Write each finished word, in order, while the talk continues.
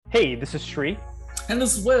Hey, this is Sri. And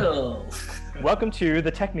as well. Welcome to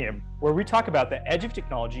the Technium, where we talk about the edge of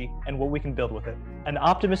technology and what we can build with it. An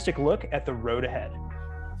optimistic look at the road ahead.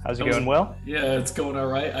 How's it going, Will? Yeah, it's going all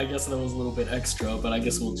right. I guess that was a little bit extra, but I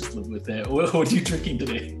guess we'll just live with it. What are you drinking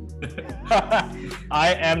today?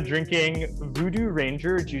 I am drinking Voodoo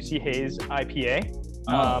Ranger Juicy Haze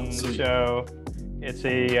IPA. So it's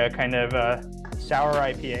a kind of sour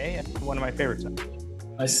IPA, one of my favorites.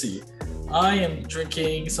 I see. I am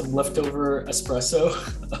drinking some leftover espresso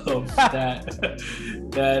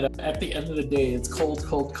that at the end of the day, it's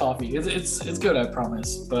cold coffee. It's good, I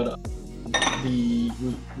promise. But we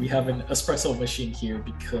have an espresso machine here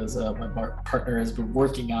because my partner has been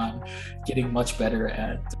working on getting much better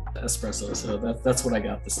at espresso. So that's what I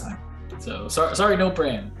got this time. So sorry, no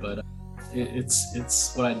brand, but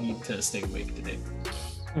it's what I need to stay awake today.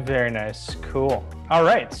 Very nice, cool. All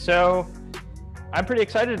right, so I'm pretty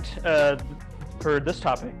excited for this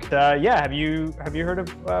topic. Have you heard of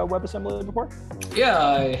Webassembly before? Yeah,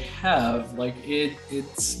 I have. Like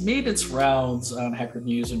it's made its rounds on Hacker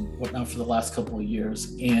News and whatnot for the last couple of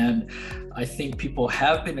years, and I think people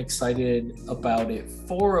have been excited about it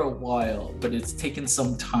for a while, but it's taken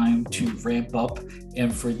some time to ramp up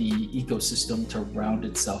and for the ecosystem to round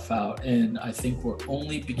itself out. And I think we're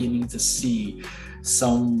only beginning to see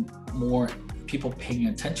some more people paying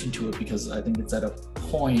attention to it, because I think it's at a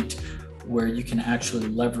point where you can actually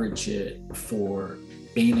leverage it for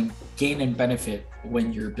gain and benefit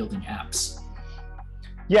when you're building apps.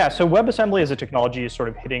 Yeah, so WebAssembly as a technology is sort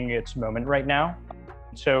of hitting its moment right now.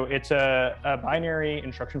 So it's a binary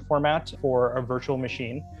instruction format for a virtual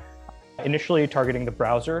machine, initially targeting the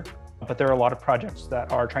browser, but there are a lot of projects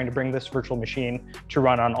that are trying to bring this virtual machine to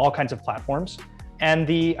run on all kinds of platforms. And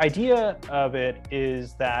the idea of it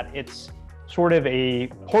is that it's sort of a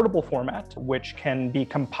portable format, which can be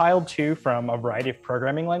compiled to from a variety of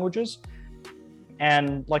programming languages.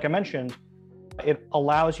 And like I mentioned, it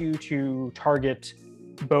allows you to target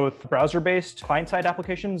both browser-based client-side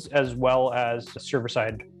applications as well as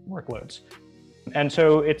server-side workloads. And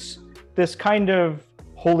so it's this kind of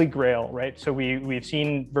holy grail, right? So we've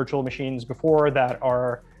seen virtual machines before that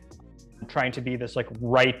are trying to be this like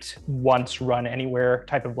write once, run anywhere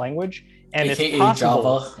type of language. And AKA it's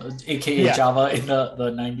possible. Java in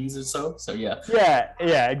the 90s or so. So yeah.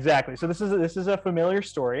 Yeah, exactly. So this is a familiar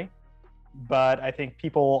story, but I think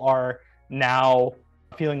people are now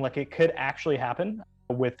feeling like it could actually happen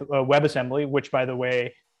with WebAssembly, which, by the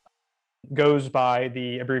way, goes by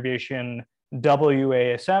the abbreviation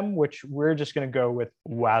WASM, which we're just going to go with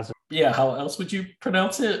WASM. Yeah, how else would you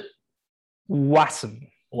pronounce it? WASM.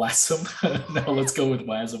 WASM. No, let's go with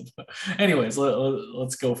WASM. Anyways,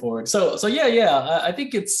 let's go forward. So yeah. I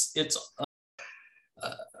think it's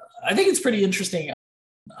pretty interesting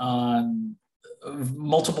on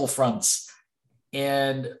multiple fronts.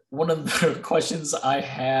 And one of the questions I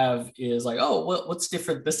have is like, what's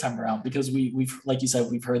different this time around? Because we've, like you said,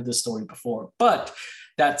 we've heard this story before. But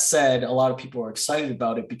that said, a lot of people are excited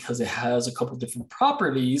about it because it has a couple different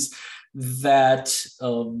properties that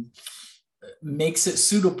makes it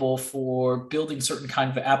suitable for building certain kind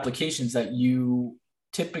of applications that you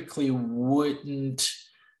typically wouldn't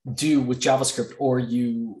do with JavaScript, or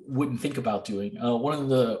you wouldn't think about doing. One of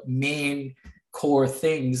the main core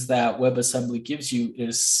things that WebAssembly gives you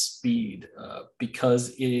is speed,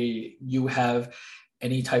 because you have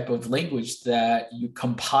any type of language that you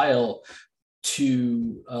compile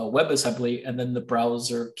to WebAssembly, and then the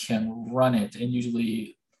browser can run it. And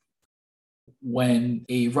usually when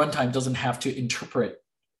a runtime doesn't have to interpret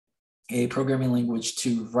a programming language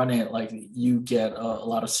to run it, like, you get a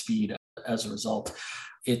lot of speed as a result.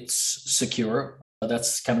 It's secure.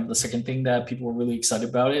 That's kind of the second thing that people were really excited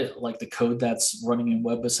about it. Like, the code that's running in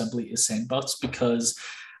WebAssembly is sandboxed because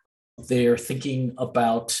they're thinking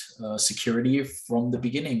about security from the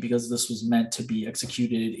beginning, because this was meant to be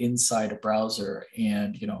executed inside a browser.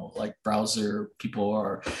 And, like, browser people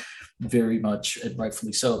are very much, and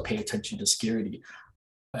rightfully so, pay attention to security.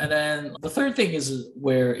 And then the third thing is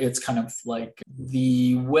where it's kind of like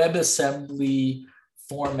the WebAssembly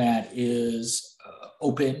format is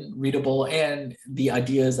open, readable, and the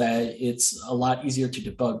idea is that it's a lot easier to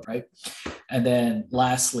debug, right? And then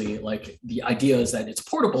lastly, like, the idea is that it's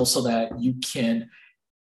portable so that you can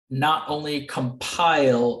not only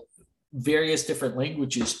compile various different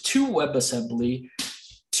languages to WebAssembly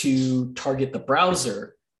to target the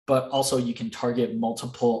browser, but also you can target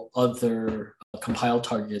multiple other compile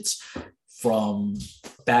targets from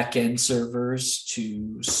backend servers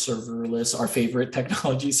to serverless, our favorite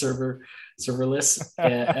technology, serverless,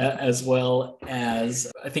 as well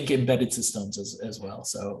as I think embedded systems as well.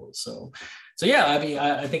 So yeah, I mean,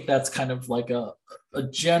 I think that's kind of like a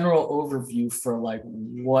general overview for like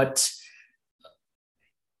what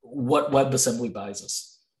WebAssembly buys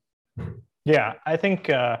us. Yeah, I think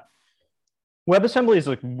WebAssembly is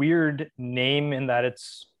a weird name in that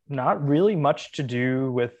it's not really much to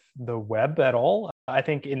do with the web at all. I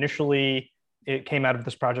think initially it came out of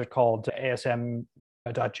this project called ASM.js,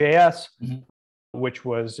 mm-hmm. which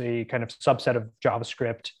was a kind of subset of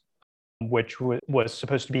JavaScript, which was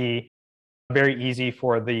supposed to be very easy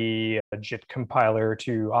for the JIT compiler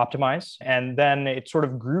to optimize. And then it sort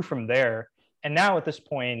of grew from there. And now at this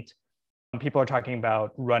point, people are talking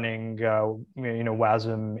about running,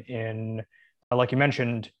 WASM in, like you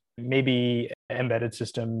mentioned, maybe embedded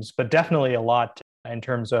systems, but definitely a lot in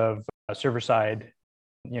terms of server-side,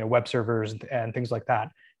 web servers and things like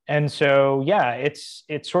that. And so, yeah, it's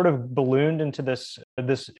sort of ballooned into this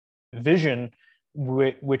vision,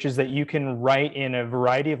 which is that you can write in a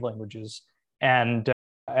variety of languages and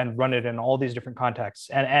run it in all these different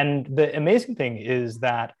contexts. And the amazing thing is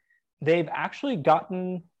that they've actually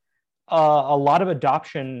gotten a lot of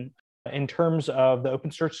adoption in terms of the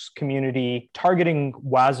open source community targeting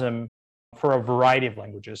WASM for a variety of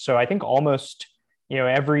languages. So I think almost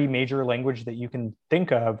every major language that you can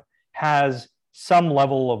think of has some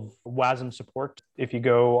level of WASM support. If you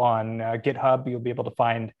go on GitHub, you'll be able to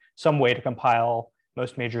find some way to compile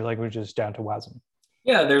most major languages down to WASM.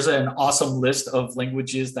 Yeah, there's an awesome list of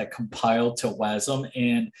languages that compile to WASM,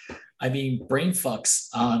 and I mean, Brainfuck's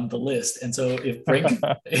on the list. And so if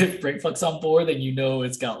Brainfuck's on board, then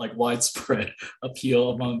it's got like widespread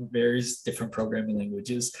appeal among various different programming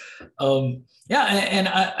languages. And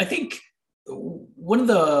I think one of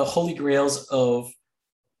the holy grails of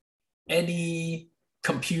any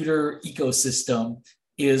computer ecosystem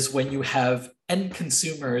is when you have end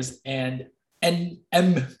consumers and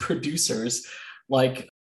end producers. Like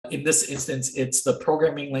in this instance, it's the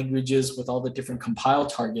programming languages with all the different compile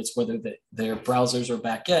targets, whether they're browsers or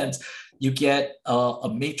backends. You get a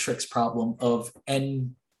matrix problem of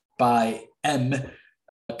n by m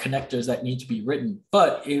connectors that need to be written.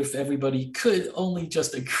 But if everybody could only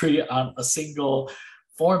just agree on a single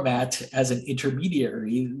format as an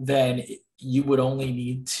intermediary, then you would only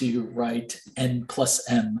need to write n plus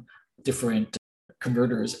m different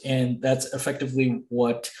converters. And that's effectively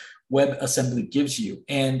what WebAssembly gives you.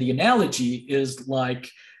 And the analogy is like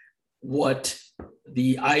what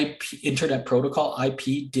the Internet Protocol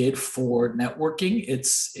IP did for networking.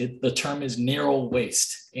 The term is narrow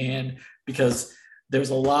waist. And because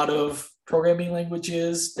there's a lot of programming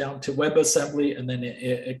languages down to WebAssembly, and then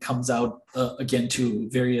it comes out again to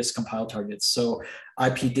various compile targets. So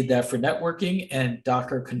IP did that for networking, and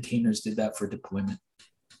Docker containers did that for deployment.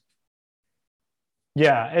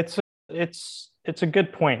 Yeah, it's a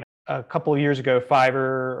good point. A couple of years ago, 5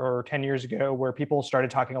 or 10 years ago, where people started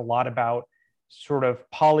talking a lot about sort of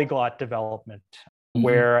polyglot development, mm-hmm.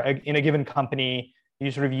 where in a given company,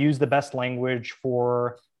 you sort of use the best language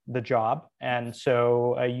for the job. And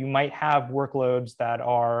so you might have workloads that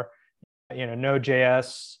are,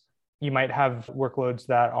 Node.js, you might have workloads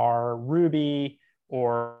that are Ruby,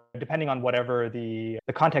 or depending on whatever the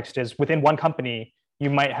context is within one company, you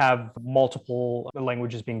might have multiple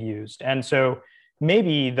languages being used. And so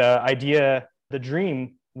maybe the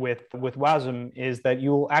dream with WASM is that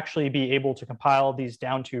you'll actually be able to compile these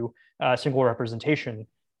down to a single representation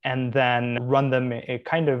and then run them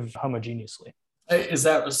kind of homogeneously. Is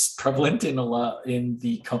that prevalent in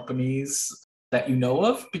the companies that you know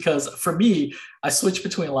of? Because for me, I switch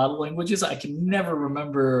between a lot of languages. I can never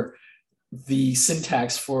remember the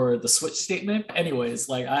syntax for the switch statement. Anyways,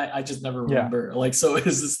 like I just never remember. Yeah. Like, so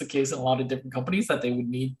is this the case in a lot of different companies that they would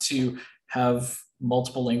need to have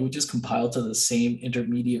multiple languages compiled to the same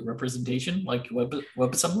intermediate representation, like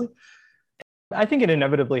WebAssembly? I think it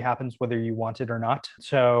inevitably happens whether you want it or not.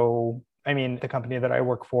 So, I mean, the company that I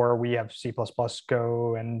work for, we have C++,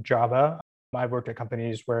 Go, and Java. I've worked at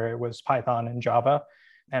companies where it was Python and Java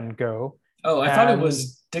and Go. Oh, I thought it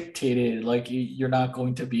was dictated, like you're not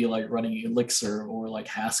going to be like running Elixir or like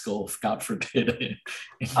Haskell, God forbid.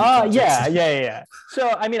 Yeah. So,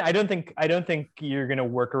 I mean, I don't think you're going to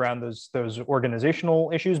work around those organizational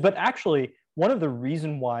issues. But actually, one of the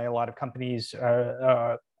reasons why a lot of companies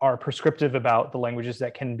are prescriptive about the languages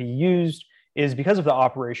that can be used is because of the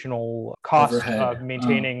operational cost of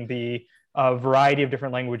maintaining the variety of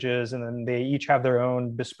different languages, and then they each have their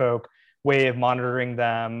own bespoke way of monitoring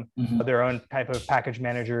them, mm-hmm. their own type of package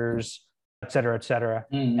managers, et cetera, et cetera.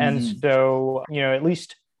 And Mm-hmm. so, at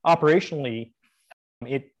least operationally,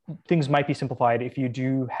 things might be simplified if you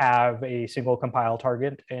do have a single compile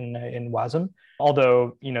target in WASM.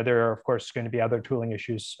 Although, there are of course going to be other tooling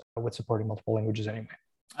issues with supporting multiple languages anyway.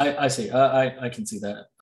 I see. I can see that.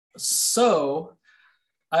 So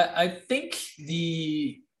I think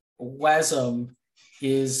the WASM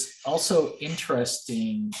is also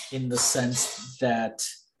interesting in the sense that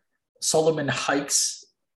Solomon Hykes,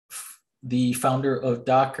 the founder of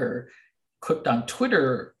Docker, clicked on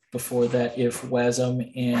Twitter before that if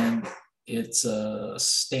WASM and its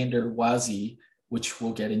standard WASI, which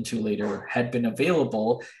we'll get into later, had been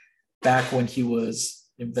available back when he was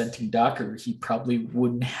inventing Docker, he probably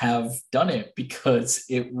wouldn't have done it because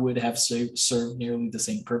it would have served nearly the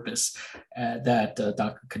same purpose that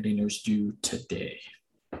Docker containers do today.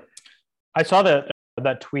 I saw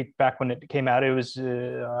that tweet back when it came out. It was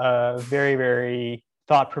very, very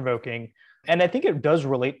thought-provoking. And I think it does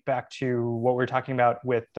relate back to what we were talking about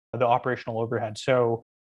with the operational overhead. So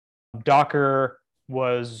Docker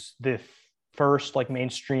was the first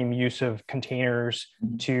mainstream use of containers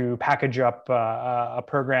to package up a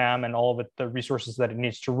program and all of the resources that it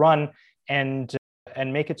needs to run and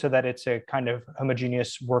make it so that it's a kind of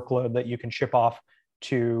homogeneous workload that you can ship off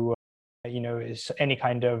to is any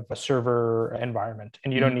kind of a server environment.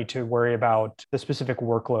 And you don't need to worry about the specific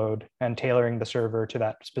workload and tailoring the server to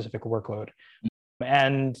that specific workload.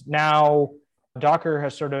 And now Docker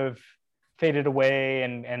has sort of faded away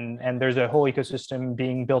and there's a whole ecosystem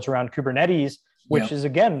being built around Kubernetes, which is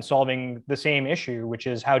again solving the same issue, which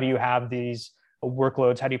is how do you have these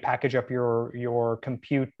workloads, how do you package up your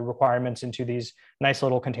compute requirements into these nice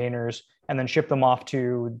little containers and then ship them off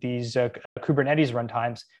to these Kubernetes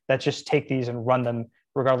runtimes that just take these and run them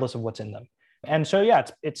regardless of what's in them. And so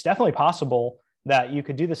it's definitely possible that you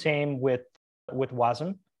could do the same with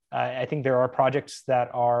WASM. I think there are projects that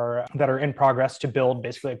are in progress to build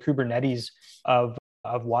basically a Kubernetes of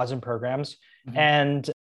WASM programs. And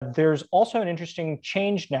there's also an interesting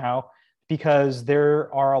change now because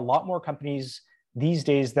there are a lot more companies these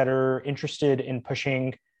days that are interested in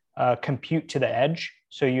pushing compute to the edge.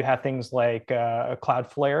 So you have things like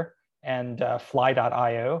Cloudflare and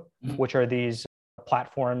Fly.io, which are these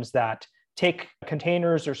platforms that take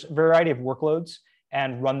containers or a variety of workloads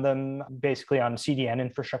and run them basically on CDN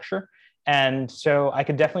infrastructure. And so I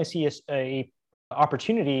could definitely see a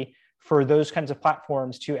opportunity for those kinds of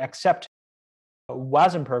platforms to accept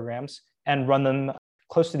WASM programs and run them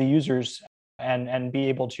close to the users and be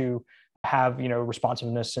able to have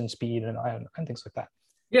responsiveness and speed and things like that.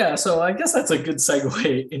 Yeah, so I guess that's a good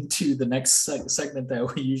segue into the next segment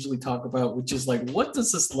that we usually talk about, which is what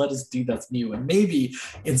does this let us do that's new? And maybe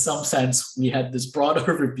in some sense, we had this broad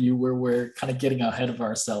overview where we're kind of getting ahead of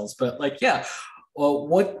ourselves. But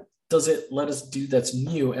what does it let us do that's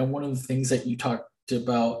new? And one of the things that you talked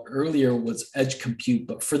about earlier was edge compute.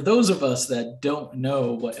 But for those of us that don't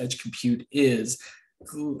know what edge compute is,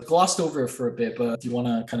 glossed over it for a bit, but do you want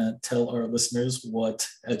to kind of tell our listeners what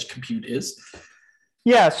edge compute is?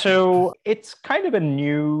 Yeah, so it's kind of a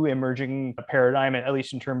new emerging paradigm, at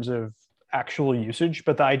least in terms of actual usage.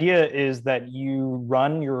 But the idea is that you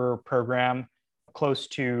run your program close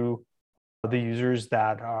to the users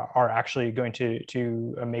that are actually going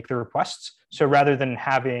to make the requests. So rather than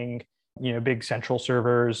having big central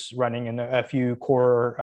servers running in a few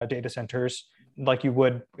core data centers, like you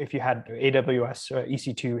would if you had AWS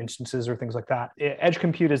EC2 instances or things like that. Edge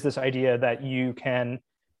compute is this idea that you can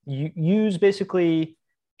use basically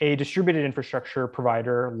a distributed infrastructure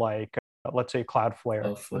provider like, let's say,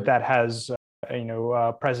 Cloudflare, that has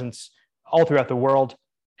presence all throughout the world,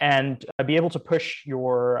 and be able to push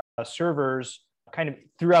your servers kind of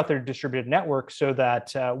throughout their distributed network so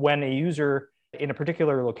that when a user in a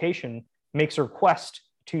particular location makes a request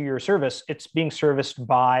to your service, it's being serviced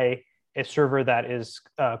by a server that is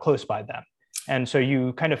close by them. And so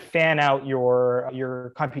you kind of fan out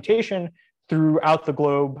your computation throughout the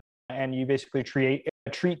globe, and you basically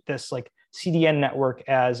treat this CDN network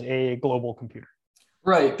as a global computer.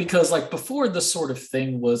 Right, because before this sort of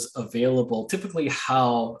thing was available, typically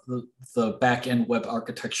how the back-end web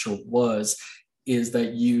architecture is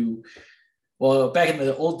that back in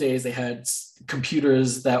the old days, they had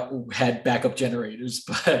computers that had backup generators,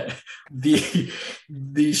 but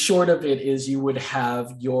the short of it is you would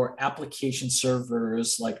have your application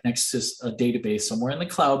servers next to a database somewhere in the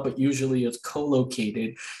cloud, but usually it's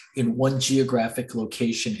co-located in one geographic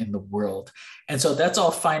location in the world. And so that's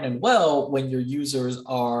all fine and well when your users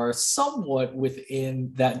are somewhat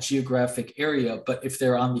within that geographic area, but if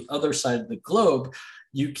they're on the other side of the globe,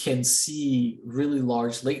 you can see really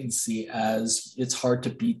large latency as it's hard to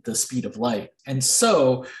beat the speed of light. And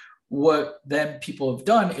so what then people have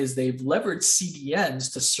done is they've leveraged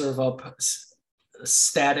CDNs to serve up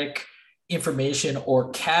static information or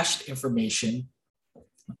cached information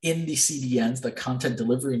in the CDNs, the content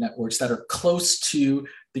delivery networks that are close to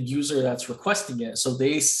the user that's requesting it. So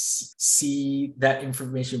they see that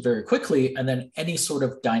information very quickly, and then any sort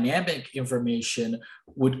of dynamic information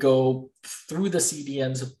would go through the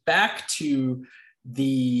CDNs back to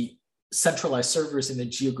the centralized servers in the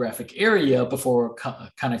geographic area before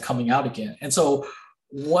kind of coming out again. And so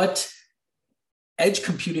what edge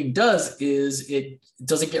computing does is it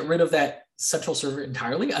doesn't get rid of that central server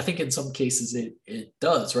entirely. I think in some cases it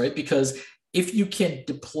does, right? Because if you can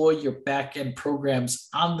deploy your backend programs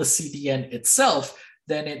on the CDN itself,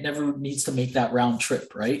 then it never needs to make that round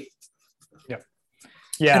trip, right?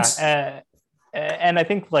 Yeah. And I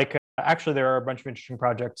think actually there are a bunch of interesting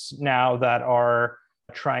projects now that are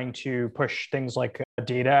trying to push things like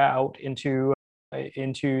data out into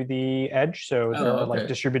the edge. So there are like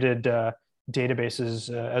distributed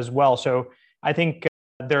databases as well. So I think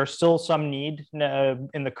there's still some need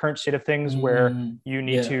in the current state of things where you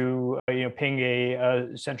need to ping a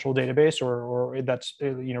central database or that's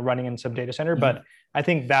running in some data center. But I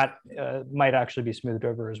think that might actually be smoothed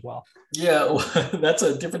over as well. Yeah, well, that's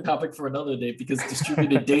a different topic for another day, because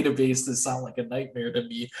distributed databases sound like a nightmare to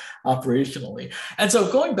me operationally. And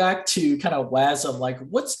so going back to kind of WASM, like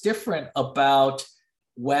what's different about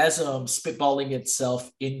WASM spitballing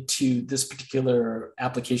itself into this particular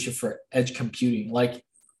application for edge computing? Like,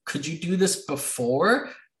 could you do this before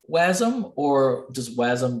WASM, or does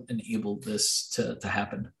WASM enable this to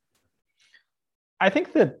happen? I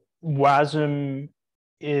think that WASM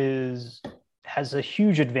has a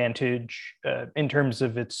huge advantage in terms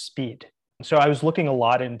of its speed. So I was looking a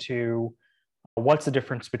lot into what's the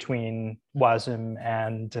difference between WASM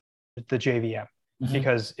and the JVM,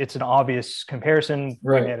 because it's an obvious comparison.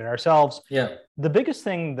 Right. We made it ourselves. Yeah. The biggest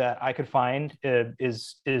thing that I could find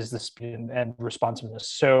is the speed and responsiveness.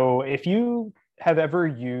 So if you have ever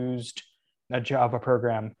used a Java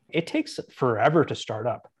program, it takes forever to start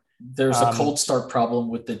up. There's a cold start problem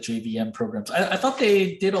with the JVM programs. I thought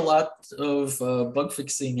they did a lot of bug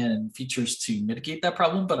fixing and features to mitigate that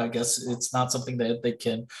problem, but I guess it's not something that they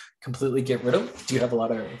can completely get rid of. Do you have a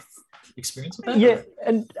lot of experience with that? Yeah,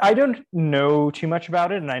 and I don't know too much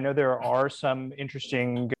about it. And I know there are some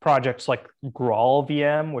interesting projects like Graal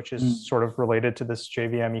VM, which is sort of related to this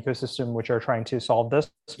JVM ecosystem, which are trying to solve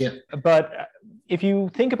this. Yeah. But if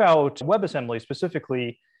you think about WebAssembly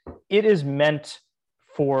specifically, it is meant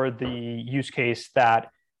for the use case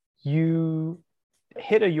that you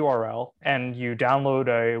hit a URL and you download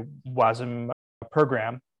a WASM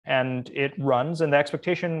program and it runs. And the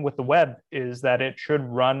expectation with the web is that it should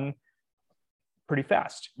run pretty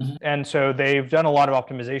fast. And so they've done a lot of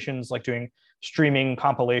optimizations, like doing streaming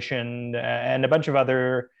compilation and a bunch of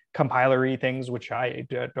other compiler-y things, which I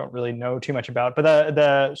don't really know too much about. But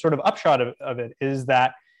the sort of upshot of it is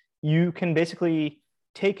that you can basically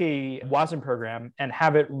take a WASM program and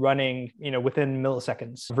have it running, within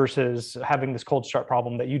milliseconds, versus having this cold start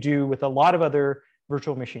problem that you do with a lot of other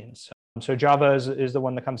virtual machines. So Java is the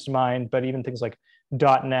one that comes to mind, but even things like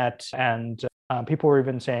 .NET and people were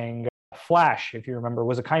even saying Flash, if you remember,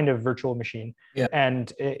 was a kind of virtual machine. Yeah.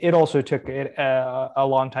 And it also took it a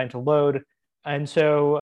long time to load. And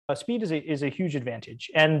so speed is a huge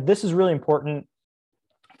advantage. And this is really important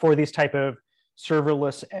for these type of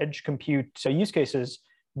serverless edge compute use cases,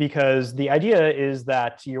 because the idea is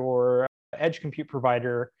that your edge compute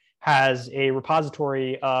provider has a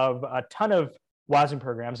repository of a ton of WASM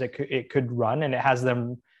programs it could run, and it has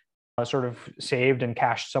them sort of saved and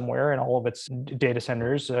cached somewhere in all of its data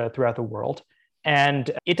centers throughout the world. And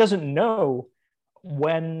it doesn't know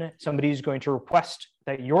when somebody's going to request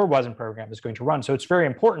that your WASM program is going to run. So it's very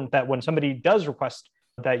important that when somebody does request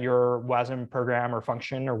that your WASM program or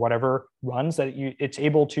function or whatever runs, that it's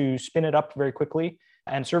able to spin it up very quickly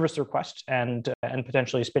and service the request and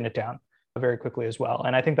potentially spin it down very quickly as well.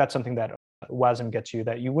 And I think that's something that WASM gets you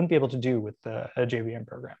that you wouldn't be able to do with a JVM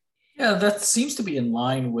program. Yeah, that seems to be in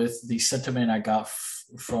line with the sentiment I got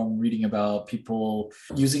from reading about people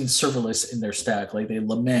using serverless in their stack. Like, they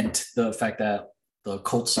lament the fact that the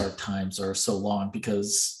cold start times are so long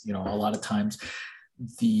because, a lot of times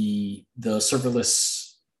the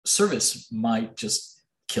serverless service might just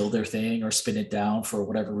kill their thing or spin it down for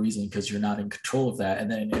whatever reason, because you're not in control of that. And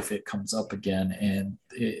then if it comes up again, and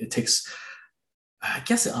it takes, I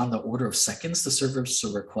guess, on the order of seconds to service a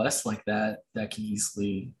request like that, that can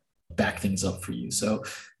easily back things up for you. So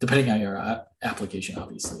depending on your application,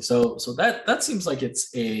 obviously. So that seems like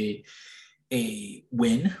it's a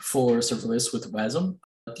win for serverless with WASM.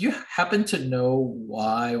 Do you happen to know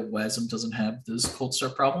why WASM doesn't have this cold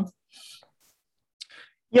start problem?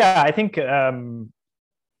 Yeah, I think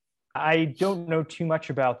I don't know too much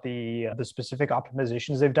about the specific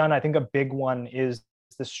optimizations they've done. I think a big one is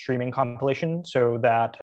the streaming compilation, so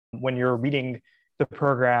that when you're reading the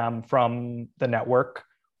program from the network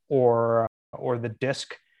or the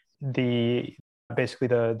disk, the basically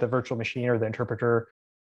the virtual machine or the interpreter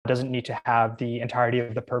doesn't need to have the entirety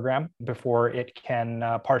of the program before it can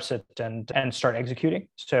parse it and start executing.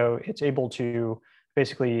 So it's able to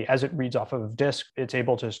basically, as it reads off of disk, it's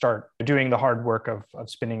able to start doing the hard work of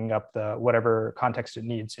spinning up the whatever context it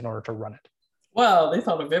needs in order to run it. Wow, they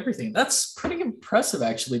thought of everything. That's pretty impressive,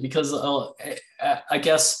 actually, because I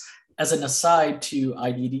guess as an aside to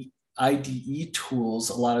IDE tools,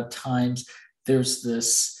 a lot of times there's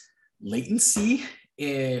this latency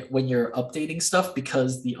when you're updating stuff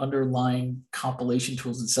because the underlying compilation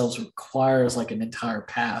tools themselves requires like an entire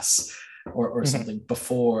pass or something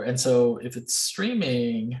before. And so if it's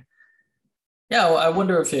streaming, yeah, well, I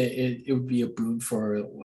wonder if it would be a boon for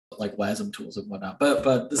like WASM tools and whatnot.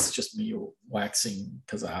 But this is just me waxing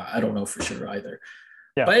because I don't know for sure either.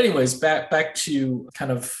 Yeah. But anyways, back to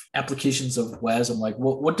kind of applications of WASM. Like,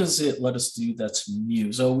 what does it let us do that's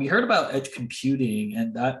new? So we heard about edge computing,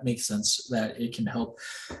 and that makes sense that it can help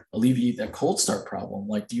alleviate that cold start problem.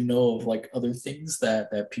 Like, do you know of like other things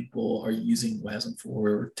that people are using WASM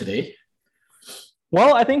for today?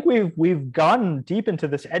 Well, I think we've gone deep into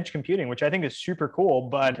this edge computing, which I think is super cool.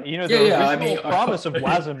 But the original promise of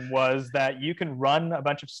WASM was that you can run a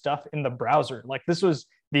bunch of stuff in the browser. Like this was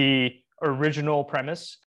the original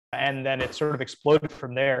premise, and then it sort of exploded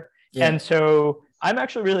from there. Yeah. And so I'm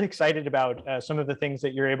actually really excited about some of the things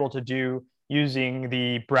that you're able to do using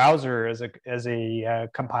the browser as a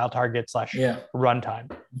compile target /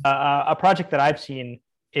 runtime. A project that I've seen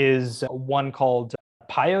is one called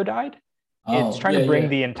Pyodide. It's trying to bring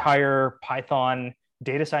the entire Python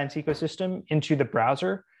data science ecosystem into the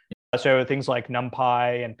browser. So things like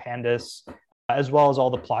NumPy and Pandas, as well as all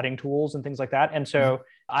the plotting tools and things like that. And so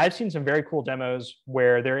I've seen some very cool demos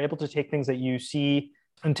where they're able to take things that you see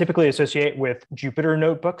and typically associate with Jupyter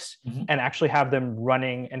notebooks and actually have them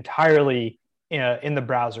running entirely in the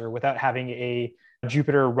browser without having a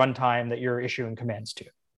Jupyter runtime that you're issuing commands to.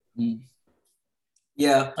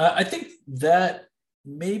 Yeah, I think that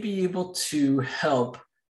may be able to help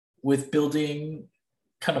with building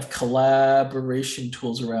kind of collaboration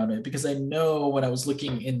tools around it, because I know when I was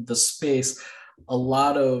looking in the space, a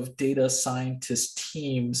lot of data scientist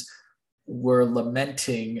teams were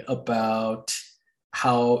lamenting about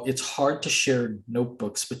how it's hard to share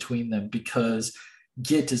notebooks between them because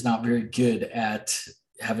Git is not very good at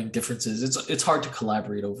having differences. It's hard to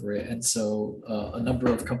collaborate over it. And so a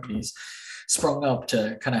number of companies sprung up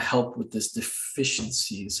to kind of help with this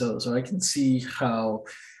deficiency. So I can see how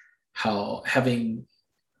having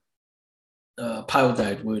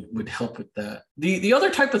Pyodide would help with that. The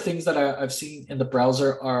other type of things that I've seen in the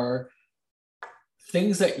browser are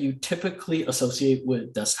things that you typically associate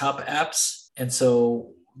with desktop apps. And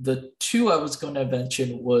so the two I was going to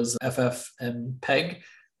mention was FFmpeg,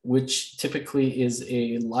 which typically is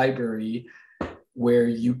a library where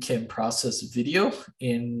you can process video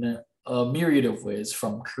in a myriad of ways,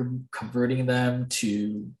 from converting them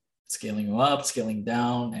to scaling them up, scaling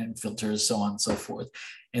down, and filters, so on and so forth.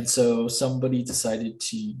 And so somebody decided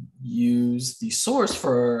to use the source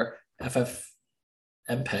for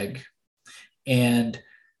FFmpeg and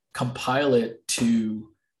compile it to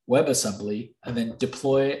WebAssembly and then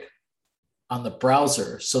deploy it on the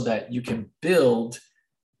browser so that you can build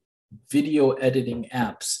video editing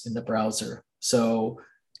apps in the browser. So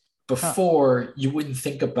before, you wouldn't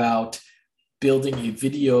think about building a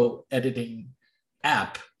video editing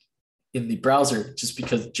app in the browser just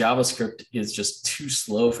because JavaScript is just too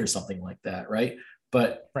slow for something like that, right?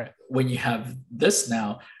 But when you have this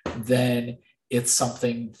now, then it's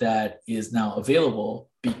something that is now available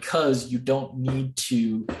because you don't need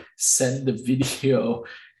to send the video,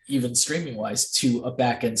 even streaming wise, to a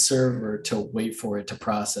backend server to wait for it to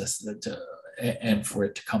process and for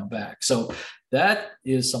it to come back. So that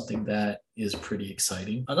is something that is pretty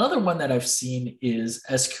exciting. Another one that I've seen is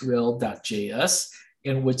SQL.js,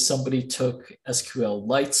 in which somebody took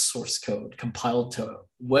SQLite source code, compiled to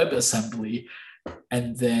WebAssembly,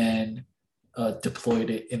 and then deployed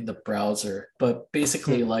it in the browser. But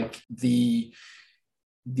basically, like the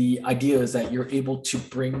idea is that you're able to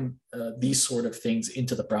bring these sort of things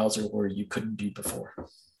into the browser where you couldn't do before.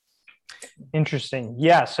 Interesting.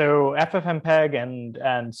 Yeah. So FFmpeg and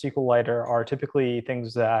SQLite are typically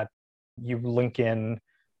things that you link in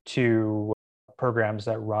to programs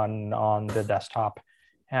that run on the desktop.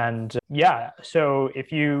 And yeah, so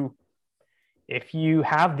if you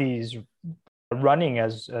have these running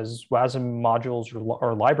as WASM modules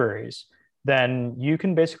or libraries, then you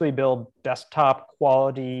can basically build desktop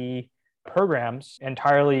quality programs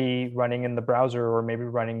entirely running in the browser or maybe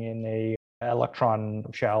running in a Electron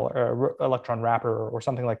shell or Electron wrapper or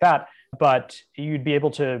something like that. But you'd be able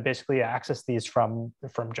to basically access these from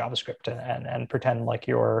JavaScript and pretend like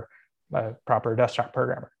you're a proper desktop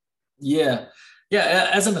programmer. Yeah. Yeah.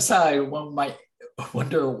 As an aside, one might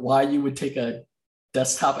wonder why you would take a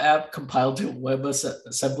desktop app compiled to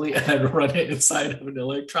WebAssembly and then run it inside of an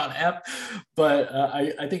Electron app. But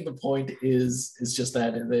I think the point is just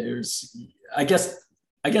that there's, I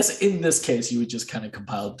guess in this case, you would just kind of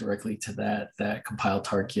compile directly to that compile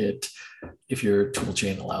target if your tool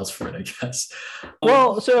chain allows for it, I guess.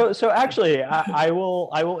 Well, so actually, I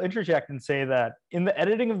will interject and say that in the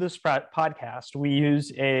editing of this podcast, we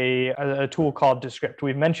use a tool called Descript.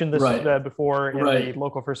 We've mentioned this before in the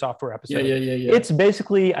Local for Software episode. Yeah. It's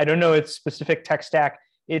basically, I don't know its specific tech stack.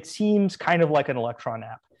 It seems kind of like an Electron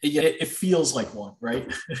app. Yeah, it feels like one,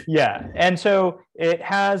 right? Yeah. And so it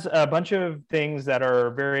has a bunch of things that are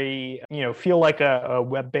very, feel like a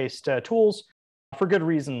web-based tools for good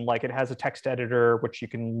reason. Like it has a text editor, which you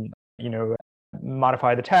can,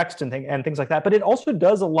 modify the text and things like that. But it also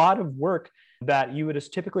does a lot of work that you would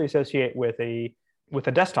typically associate with a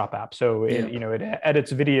desktop app. So it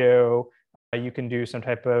edits video. You can do some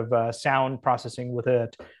type of sound processing with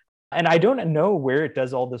it. And I don't know where it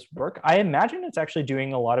does all this work. I imagine it's actually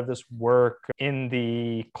doing a lot of this work in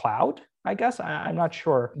the cloud, I guess. I'm not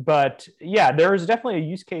sure. But yeah, there is definitely a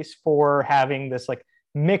use case for having this like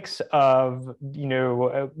mix of,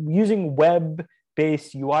 using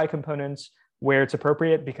web-based UI components where it's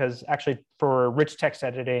appropriate, because actually for rich text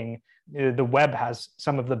editing, the web has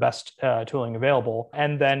some of the best tooling available.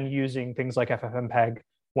 And then using things like FFmpeg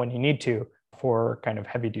when you need to for kind of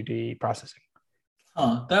heavy-duty processing.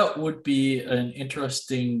 That would be an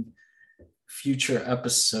interesting future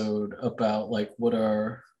episode about like what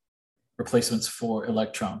are replacements for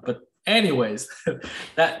Electron. But anyways,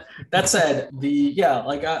 that said,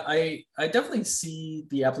 I definitely see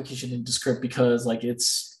the application in Descript because like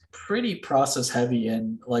it's pretty process heavy,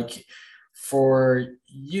 and like for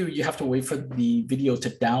you have to wait for the video to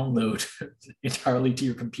download entirely to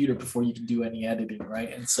your computer before you can do any editing,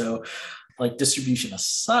 right? And so like distribution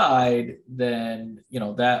aside, then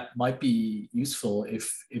that might be useful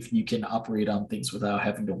if you can operate on things without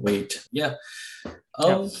having to wait. Yeah.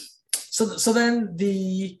 So then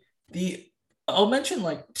the I'll mention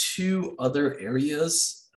like two other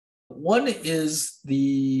areas. One is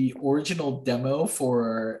the original demo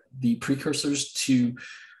for the precursors to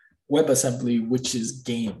WebAssembly, which is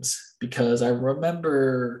games, because I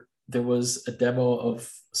remember there was a demo of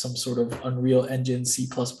some sort of Unreal Engine C++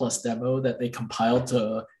 demo that they compiled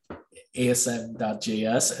to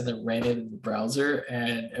asm.js and then ran it in the browser,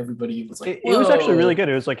 and everybody was like, it was actually really good.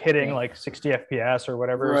 It was like hitting like 60 FPS or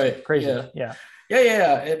whatever. Right. Like crazy. Yeah.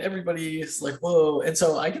 And everybody's like, whoa. And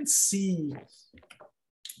so I can see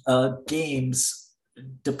games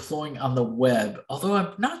deploying on the web, although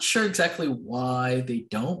I'm not sure exactly why they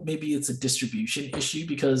don't. Maybe it's a distribution issue,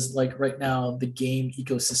 because like right now the game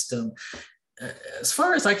ecosystem, as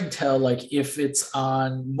far as I can tell, like if it's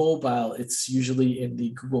on mobile, it's usually in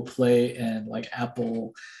the Google Play and like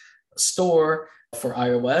Apple Store for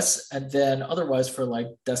iOS. And then otherwise for like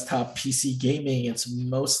desktop PC gaming, it's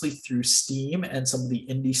mostly through Steam and some of the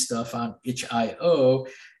indie stuff on itch.io.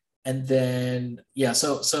 And then,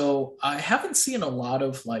 so I haven't seen a lot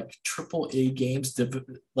of like AAA games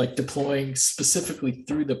deploying specifically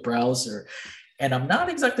through the browser. And I'm not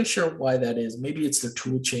exactly sure why that is. Maybe it's their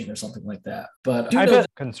tool chain or something like that. But I bet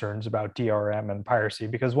concerns about DRM and piracy,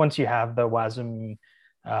 because once you have the WASM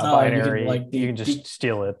binary, you can just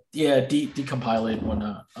steal it. Yeah, decompile it and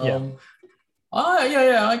whatnot.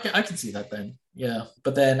 I can see that then. Yeah,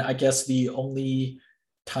 but then I guess the only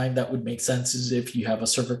time that would make sense is if you have a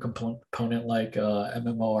server component like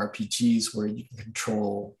MMORPGs where you can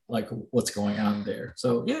control like what's going on there.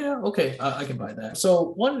 So okay, I can buy that.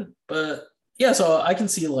 So so I can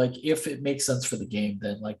see like if it makes sense for the game,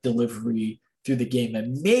 then like delivery through the game,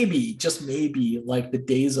 and maybe just maybe like the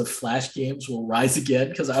days of Flash games will rise again,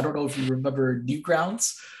 because I don't know if you remember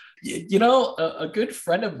Newgrounds. A good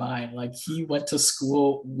friend of mine, like he went to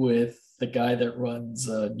school with the guy that runs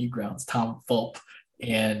Newgrounds, Tom Fulp.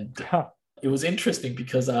 And it was interesting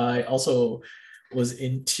because I also was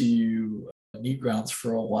into Newgrounds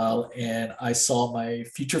for a while, and I saw my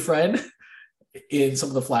future friend in some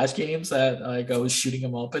of the Flash games that like I was shooting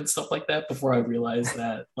him up and stuff like that before I realized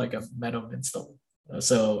that like I've met him and stuff.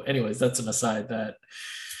 So, anyways, that's an aside that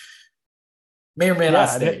may or may not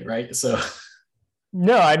stay, right? So,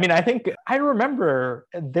 no, I mean, I think I remember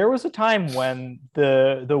there was a time when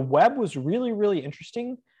the web was really, really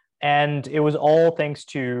interesting, and it was all thanks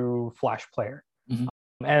to Flash Player. Mhm.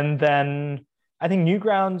 And then I think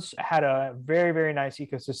Newgrounds had a very, very nice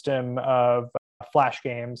ecosystem of Flash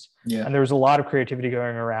games, yeah. and there was a lot of creativity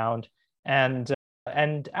going around. And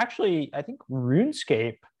actually, I think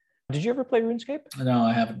RuneScape. Did you ever play RuneScape? No,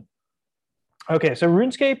 I haven't. Okay, so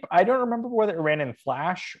RuneScape, I don't remember whether it ran in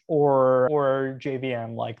Flash or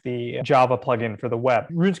JVM, like the Java plugin for the web.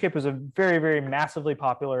 RuneScape was a very, very massively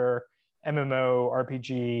popular MMO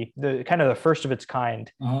RPG, the kind of the first of its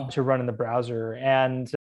kind to run in the browser.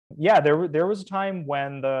 And yeah, there was a time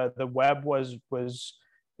when the web was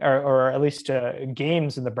or at least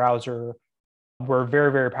games in the browser were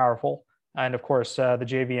very, very powerful. And of course, the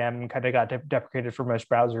JVM kind of got deprecated for most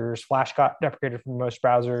browsers. Flash got deprecated for most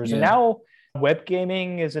browsers, Yeah. and now web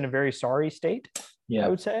gaming is in a very sorry state. Yeah. I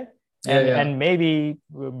would say, Yeah, and maybe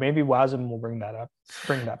Wasm will bring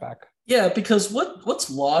that back. Yeah, because what's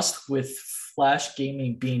lost with Flash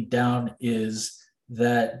gaming being down is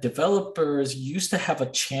that developers used to have a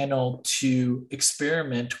channel to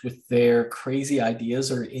experiment with their crazy ideas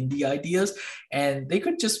or indie ideas, and they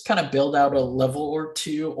could just kind of build out a level or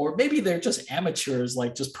two, or maybe they're just amateurs,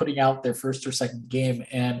 like just putting out their first or second game.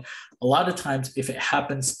 And a lot of times, if it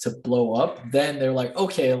happens to blow up, then they're like,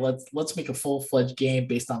 okay, let's make a full-fledged game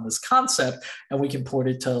based on this concept, and we can port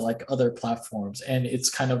it to like other platforms. And it's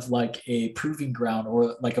kind of like a proving ground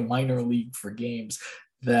or like a minor league for games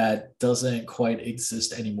that doesn't quite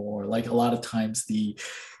exist anymore. Like a lot of times the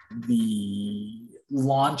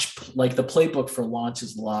launch, like the playbook for launch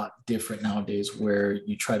is a lot different nowadays, where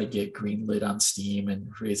you try to get greenlit on Steam and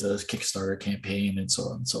raise a Kickstarter campaign and so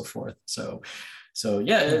on and so forth. So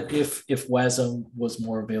yeah, if WASM was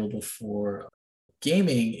more available for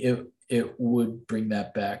gaming, it would bring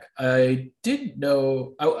that back. I did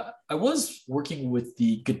know I was working with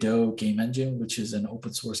the Godot game engine, which is an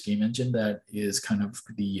open source game engine that is kind of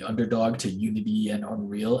the underdog to Unity and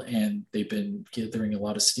Unreal, and they've been gathering a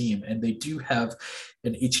lot of steam. And they do have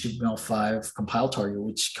an HTML5 compile target,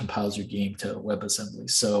 which compiles your game to WebAssembly.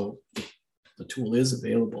 So the tool is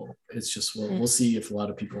available. It's just we'll see if a lot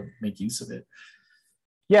of people make use of it.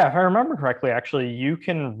 Yeah, if I remember correctly, actually, you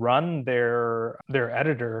can run their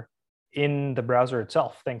editor in the browser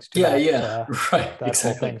itself, thanks to right, that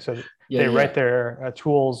exactly. whole thing. So they write their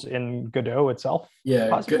tools in Godot itself. Yeah,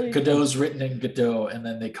 Godot's written in Godot, and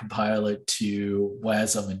then they compile it to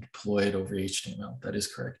WASM and deploy it over HTML. That is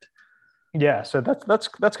correct. Yeah, so that's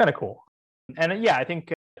kind of cool. And yeah, I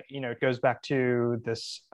think it goes back to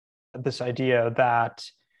this idea that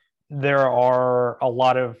there are a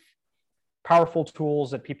lot of powerful tools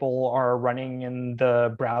that people are running in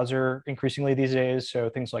the browser increasingly these days. So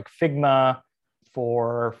things like Figma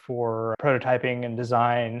for prototyping and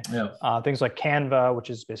design, things like Canva, which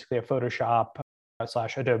is basically a Photoshop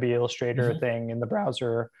 / Adobe Illustrator thing in the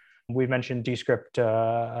browser. We mentioned Descript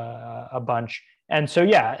a bunch. And so,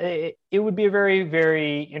 yeah, it would be a very,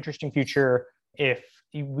 very interesting future if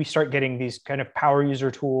we start getting these kind of power user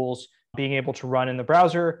tools being able to run in the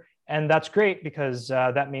browser. And that's great because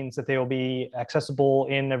that means that they will be accessible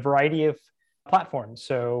in a variety of platforms.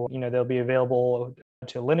 So, they'll be available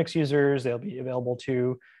to Linux users, they'll be available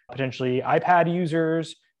to potentially iPad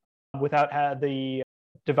users without the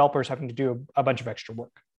developers having to do a bunch of extra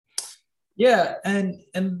work. Yeah, and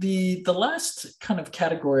the last kind of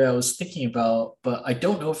category I was thinking about, but I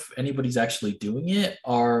don't know if anybody's actually doing it,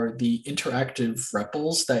 are the interactive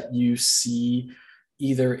REPLs that you see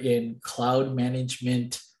either in cloud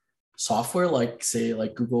management software, like say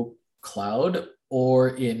like Google Cloud, or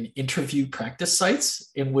in interview practice sites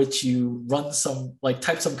in which you run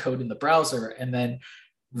type some code in the browser and then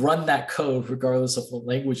run that code regardless of what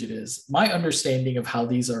language it is. My understanding of how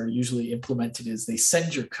these are usually implemented is they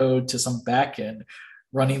send your code to some backend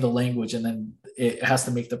running the language, and then it has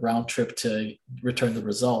to make the round trip to return the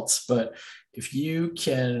results. But if you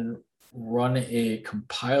can run a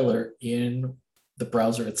compiler in the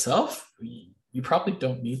browser itself, you probably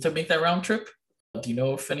don't need to make that round trip. Do you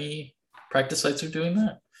know if any practice sites are doing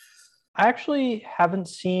that? I actually haven't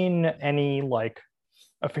seen any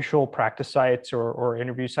official practice sites or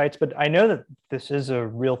interview sites, but I know that this is a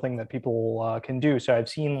real thing that people can do. So I've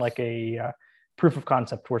seen a proof of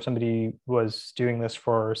concept where somebody was doing this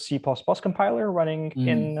for C++ compiler running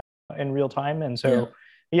in real time. And so,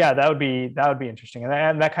 yeah, that would be interesting.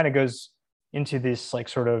 And that kind of goes into this like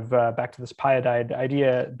sort of back to this pyodide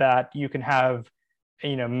idea that you can have,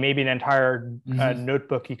 maybe an entire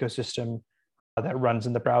notebook ecosystem that runs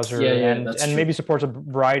in the browser and maybe supports a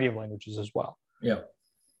variety of languages as well. Yeah,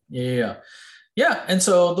 and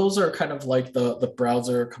so those are kind of like the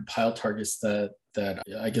browser compile targets that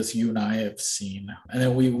I guess you and I have seen, and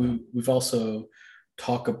then we've also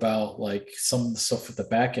talked about like some of the stuff at the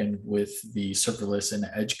back end with the serverless and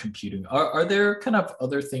edge computing. Are there kind of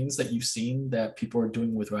other things that you've seen that people are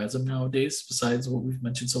doing with RASM nowadays besides what we've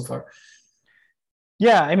mentioned so far?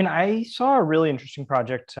 Yeah, I mean, I saw a really interesting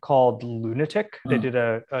project called Lunatic. They did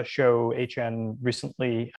a show HN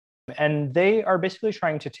recently, and they are basically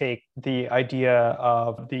trying to take the idea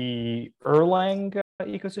of the Erlang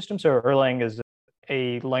ecosystem. So Erlang is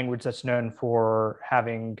a language that's known for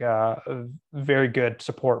having very good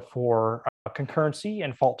support for concurrency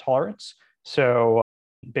and fault tolerance. So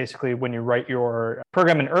basically, when you write your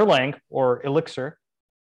program in Erlang or Elixir,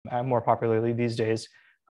 more popularly these days,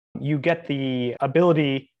 you get the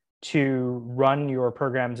ability to run your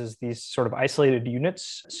programs as these sort of isolated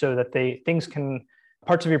units so that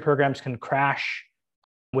parts of your programs can crash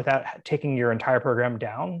without taking your entire program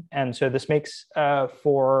down. And so this makes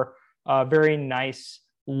for very nice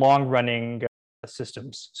long-running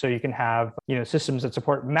systems. So you can have systems that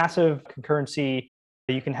support massive concurrency.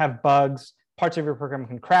 You can have bugs. Parts of your program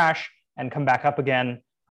can crash and come back up again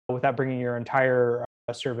without bringing your entire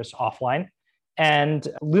service offline. And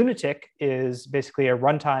Lunatic is basically a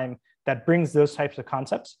runtime that brings those types of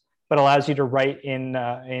concepts, but allows you to write in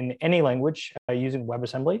any language using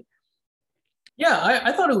WebAssembly. Yeah,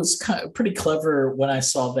 I thought it was kind of pretty clever when I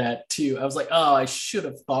saw that too. I was like, oh, I should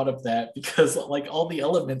have thought of that because like all the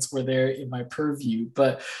elements were there in my purview.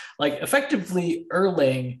 But like effectively,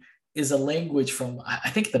 Erlang is a language from I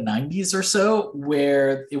think the 90s or so,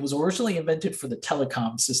 where it was originally invented for the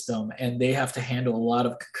telecom system, and they have to handle a lot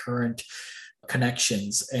of concurrent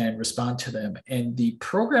connections and respond to them. And the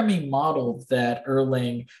programming model that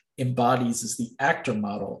Erlang embodies is the actor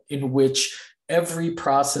model, in which every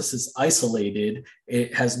process is isolated.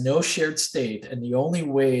 It has no shared state. And the only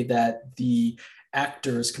way that the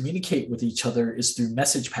actors communicate with each other is through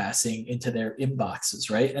message passing into their inboxes,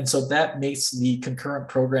 right? And so that makes the concurrent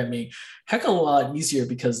programming heck of a lot easier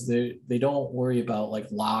because they don't worry about like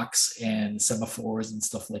locks and semaphores and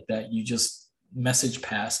stuff like that. You just message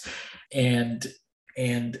pass and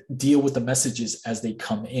deal with the messages as they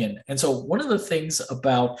come in. And so one of the things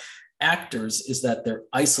about actors is that they're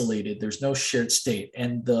isolated. There's no shared state.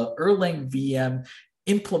 And the Erlang VM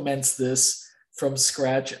implements this from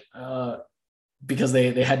scratch because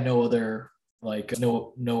they had no other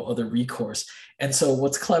other recourse. And so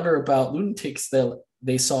what's clever about Lunatic is that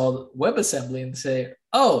they saw WebAssembly and say,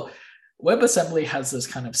 oh, WebAssembly has this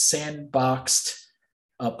kind of sandboxed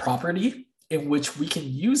property in which we can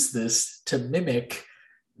use this to mimic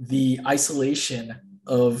the isolation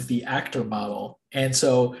of the actor model. And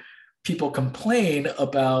so people complain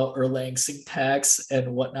about Erlang syntax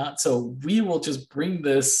and whatnot. So we will just bring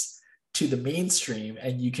this to the mainstream,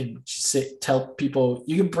 and you can tell people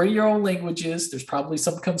you can bring your own languages. There's probably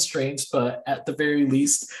some constraints, but at the very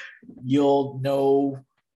least, you'll know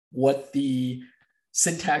what the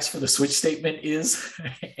syntax for the switch statement is,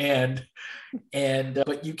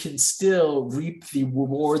 but you can still reap the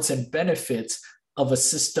rewards and benefits of a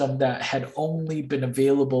system that had only been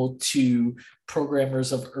available to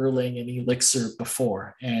programmers of Erlang and Elixir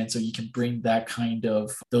before. And so you can bring that kind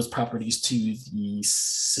of those properties to the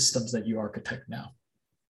systems that you architect now.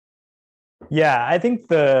 Yeah, I think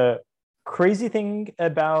the crazy thing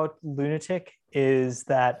about Lunatic is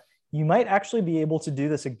that you might actually be able to do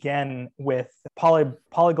this again with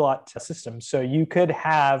polyglot systems. So you could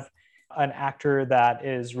have an actor that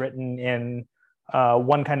is written in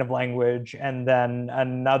one kind of language, and then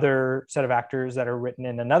another set of actors that are written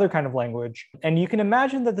in another kind of language. And you can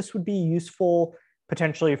imagine that this would be useful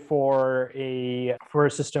potentially for a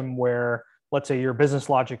system where, let's say, your business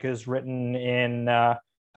logic is written in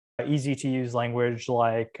easy to use language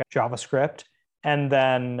like JavaScript, and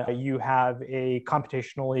then you have a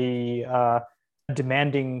computationally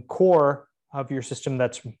demanding core of your system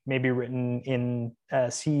that's maybe written in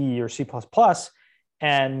C or C++.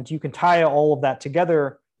 And you can tie all of that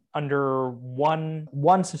together under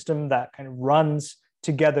one system that kind of runs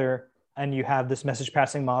together, and you have this message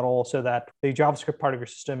passing model so that the JavaScript part of your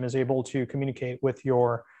system is able to communicate with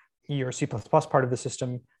your C++ part of the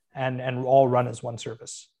system and all run as one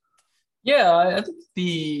service. Yeah, I think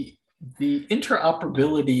the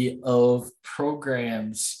interoperability of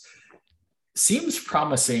programs seems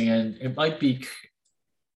promising, and it might be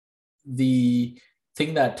the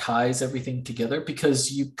thing that ties everything together,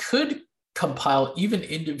 because you could compile even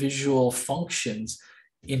individual functions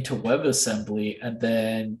into WebAssembly and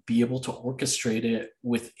then be able to orchestrate it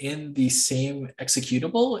within the same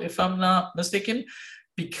executable, if I'm not mistaken,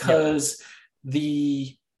 because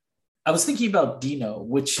I was thinking about Dino,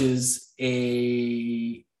 which is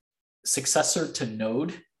a successor to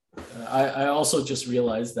Node. I also just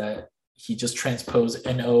realized that he just transposed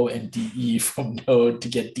NO and DE from Node to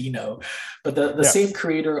get Dino. But the same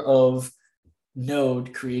creator of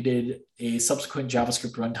Node created a subsequent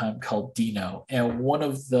JavaScript runtime called Dino. And one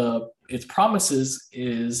of its promises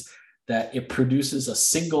is that it produces a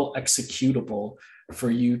single executable for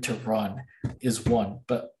you to run is one.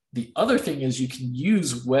 But the other thing is you can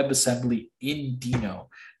use WebAssembly in Dino.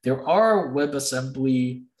 There are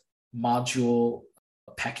WebAssembly module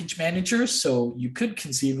package managers, so you could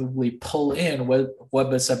conceivably pull in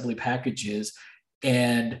WebAssembly packages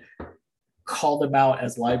and call them out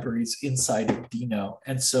as libraries inside of Dino.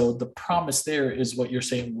 And so the promise there is what you're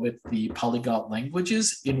saying with the polyglot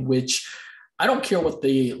languages, in which I don't care what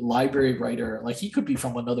the library writer, like he could be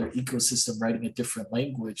from another ecosystem writing a different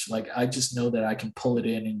language. Like I just know that I can pull it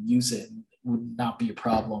in and use it, and it would not be a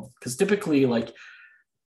problem. Because typically, like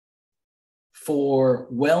for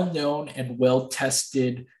well-known and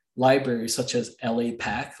well-tested libraries such as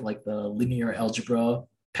LAPACK, like the linear algebra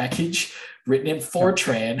package written in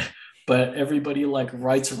Fortran, but everybody like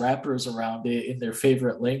writes wrappers around it in their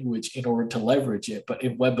favorite language in order to leverage it. But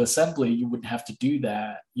in WebAssembly, you wouldn't have to do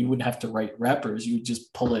that. You wouldn't have to write wrappers. You would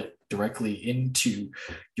just pull it directly into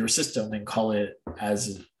your system and call it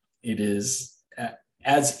as is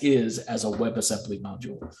as a WebAssembly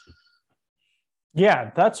module.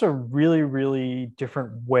 Yeah, that's a really, really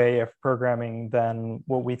different way of programming than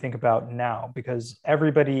what we think about now, because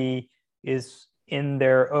everybody is in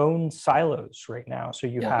their own silos right now. So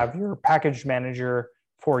you have your package manager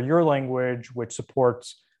for your language, which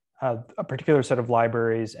supports a particular set of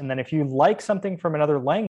libraries. And then if you like something from another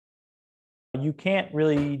language, you can't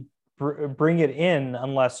really bring it in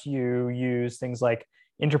unless you use things like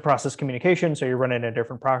inter-process communication. So you run it in a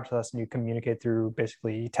different process and you communicate through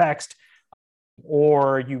basically text,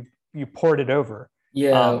 or you port it over.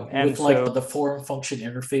 And with like the foreign function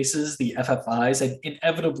interfaces, the FFIs, and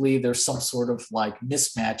inevitably there's some sort of like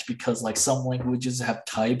mismatch because like some languages have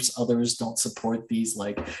types, others don't support these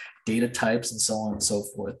like data types and so on and so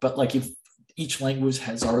forth. But like if each language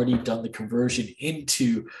has already done the conversion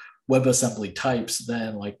into WebAssembly types,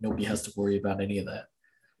 then like nobody has to worry about any of that.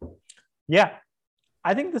 Yeah.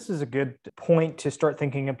 I think this is a good point to start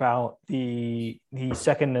thinking about the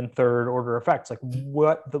second and third order effects. Like,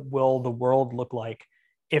 what will the world look like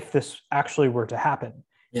if this actually were to happen?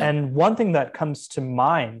 Yeah. And one thing that comes to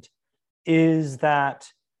mind is that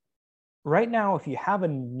right now, if you have a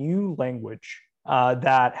new language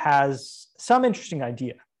that has some interesting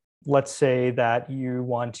idea, let's say that you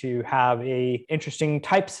want to have a interesting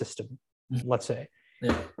type system, let's say,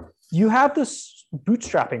 you have this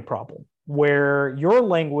bootstrapping problem, where your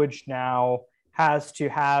language now has to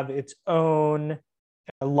have its own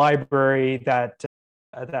library that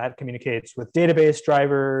communicates with database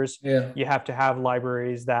drivers. You have to have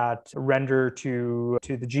libraries that render to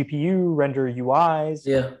the GPU, render UIs,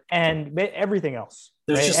 and everything else.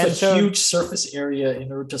 There's just a huge surface area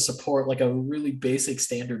in order to support like a really basic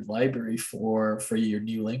standard library for your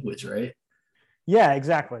new language, right? Yeah,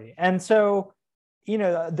 exactly. And so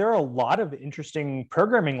there are a lot of interesting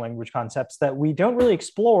programming language concepts that we don't really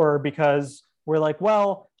explore because we're like,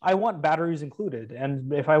 well, I want batteries included.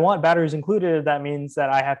 And if I want batteries included, that means that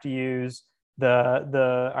I have to use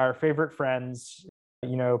our favorite friends,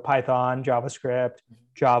 Python, JavaScript,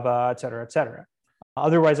 Java, et cetera, et cetera.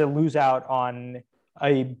 Otherwise, I lose out on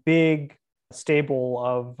a big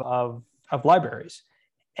stable of libraries.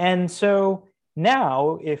 And so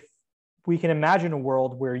now, if we can imagine a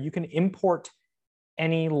world where you can import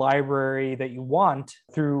any library that you want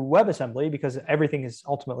through WebAssembly, because everything is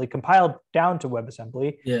ultimately compiled down to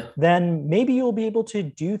WebAssembly, then maybe you'll be able to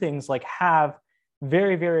do things like have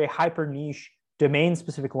very, very hyper niche domain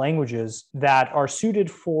specific languages that are suited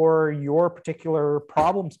for your particular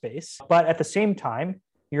problem space. But at the same time,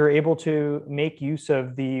 you're able to make use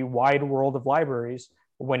of the wide world of libraries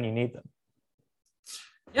when you need them.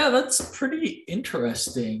 Yeah, that's pretty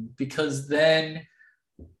interesting, because then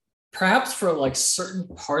perhaps for like certain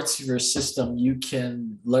parts of your system, you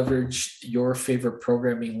can leverage your favorite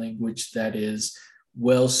programming language that is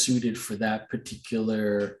well suited for that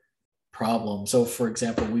particular problem. So for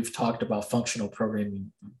example, we've talked about functional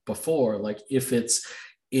programming before. Like if it's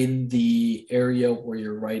in the area where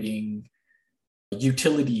you're writing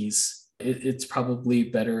utilities, it's probably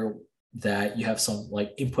better that you have some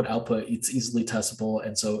like input output, it's easily testable,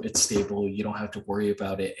 and so it's stable. You don't have to worry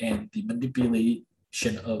about it. And the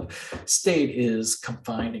manipulation of state is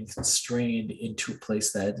confined and constrained into a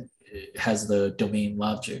place that has the domain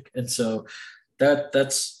logic. And so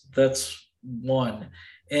that's one.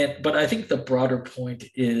 And but I think the broader point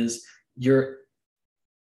is you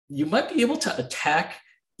might be able to attack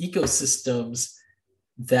ecosystems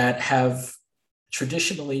that have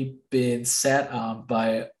traditionally been sat on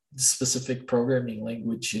by specific programming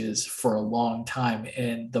languages for a long time,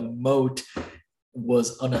 and the moat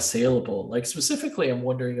was unassailable. Like specifically, I'm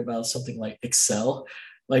wondering about something like Excel.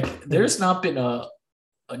 Like there's not been a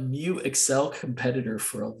new Excel competitor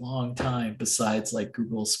for a long time besides like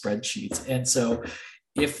Google spreadsheets. And so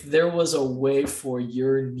if there was a way for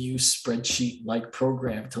your new spreadsheet like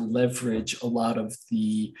program to leverage a lot of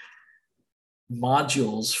the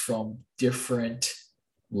modules from different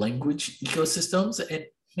language ecosystems, and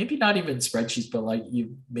maybe not even spreadsheets, but like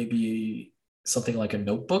you maybe something like a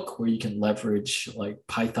notebook where you can leverage like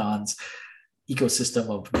Python's ecosystem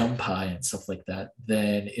of NumPy and stuff like that,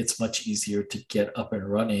 then it's much easier to get up and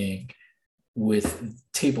running with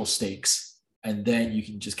table stakes. And then you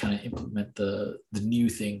can just kind of implement the new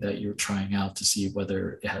thing that you're trying out to see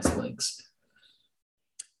whether it has legs.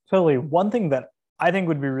 Totally. One thing that I think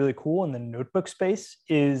would be really cool in the notebook space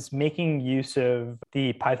is making use of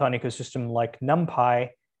the Python ecosystem like NumPy,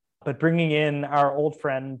 but bringing in our old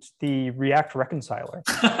friend, the React reconciler,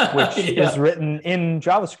 which is written in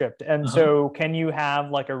JavaScript. And so can you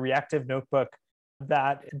have like a reactive notebook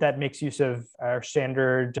that makes use of our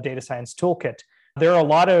standard data science toolkit? There are a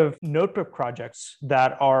lot of notebook projects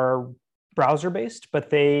that are browser-based,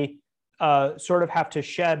 but they sort of have to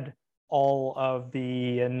shed all of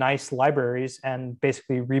the nice libraries and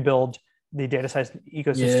basically rebuild the data science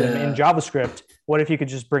ecosystem in JavaScript. What if you could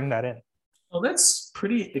just bring that in? Well, that's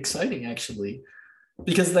pretty exciting, actually,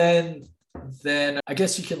 because then I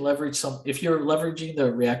guess you can leverage some. If you're leveraging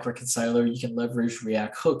the React reconciler, you can leverage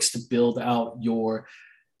React hooks to build out your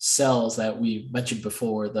cells that we mentioned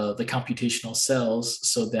before, the computational cells,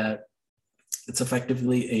 so that it's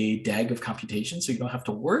effectively a DAG of computation. So you don't have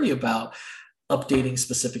to worry about updating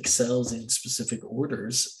specific cells in specific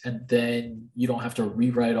orders, and then you don't have to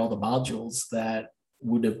rewrite all the modules that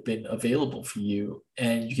would have been available for you,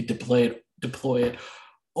 and you can deploy it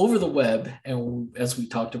over the web. And as we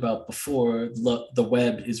talked about before, the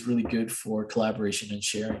web is really good for collaboration and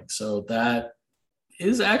sharing. So that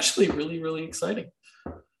is actually really, really exciting.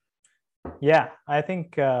 Yeah, I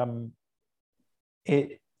think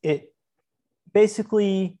it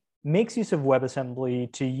basically makes use of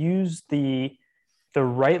WebAssembly to use the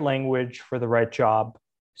right language for the right job.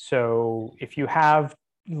 So if you have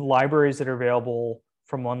libraries that are available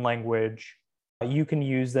from one language, you can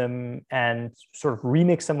use them and sort of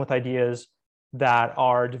remix them with ideas that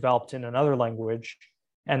are developed in another language.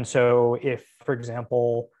 And so if, for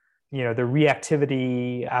example, the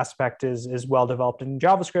reactivity aspect is well developed in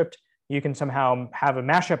JavaScript, you can somehow have a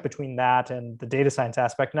mashup between that and the data science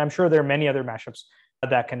aspect. And I'm sure there are many other mashups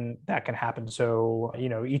that can happen. So,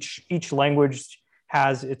 each language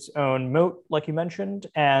has its own moat, like you mentioned.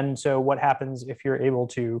 And so what happens if you're able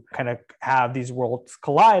to kind of have these worlds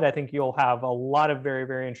collide? I think you'll have a lot of very,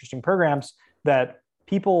 very interesting programs that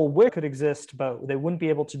people wish could exist, but they wouldn't be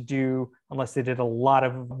able to do unless they did a lot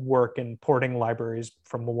of work in porting libraries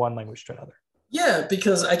from one language to another. Yeah,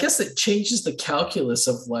 because I guess it changes the calculus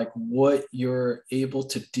of like what you're able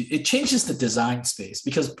to do. It changes the design space,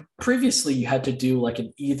 because previously you had to do like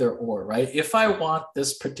an either or, right? If I want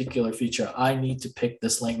this particular feature, I need to pick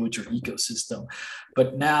this language or ecosystem.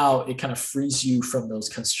 But now it kind of frees you from those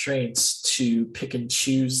constraints to pick and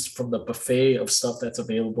choose from the buffet of stuff that's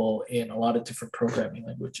available in a lot of different programming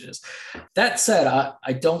languages. That said,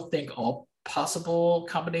 I don't think all possible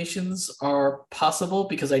combinations are possible,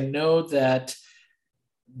 because I know that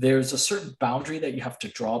there's a certain boundary that you have to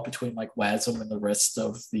draw between like WASM and the rest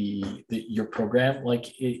of your program. Like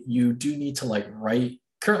you do need to like write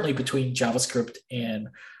currently between JavaScript and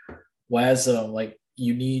WASM, like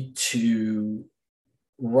you need to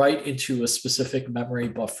write into a specific memory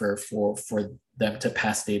buffer for them to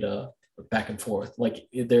pass data back and forth. Like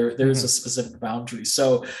there's a specific boundary.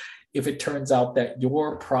 So if it turns out that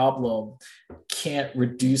your problem can't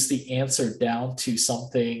reduce the answer down to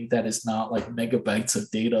something that is not like megabytes of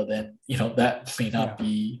data, then that may not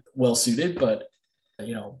be well suited. But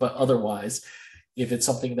but otherwise, if it's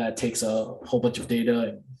something that takes a whole bunch of data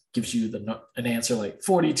and gives you an answer like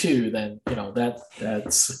 42, then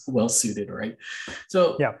that's well suited, right?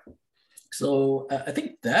 So I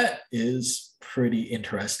think that is pretty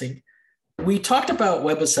interesting. We talked about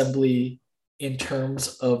WebAssembly in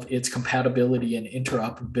terms of its compatibility and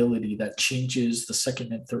interoperability that changes the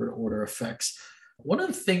second and third order effects. One of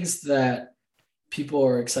the things that people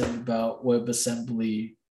are excited about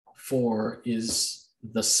WebAssembly for is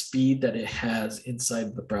the speed that it has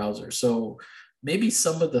inside the browser. So maybe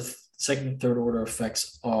some of the second and third order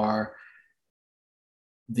effects are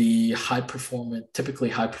the typically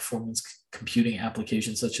high performance computing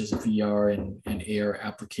applications such as VR and AR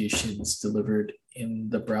applications delivered in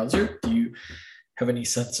the browser. Do you have any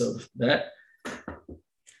sense of that?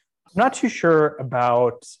 I'm not too sure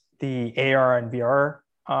about the AR and VR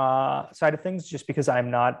side of things, just because I'm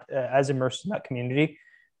not as immersed in that community.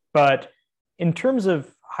 But in terms of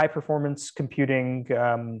high performance computing,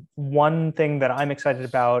 one thing that I'm excited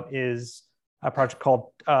about is a project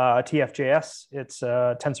called TFJS. It's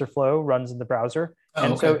TensorFlow, runs in the browser.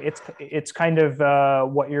 And so it's kind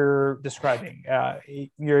of what you're describing.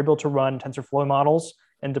 You're able to run TensorFlow models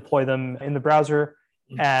and deploy them in the browser.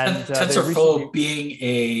 And TensorFlow being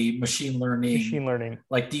a machine learning,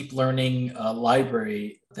 like deep learning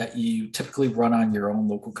library that you typically run on your own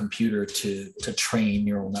local computer to train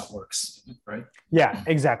neural networks, right? Yeah,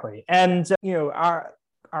 exactly. And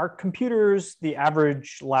our computers, the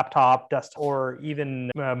average laptop, desktop, or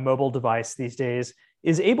even mobile device these days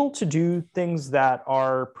is able to do things that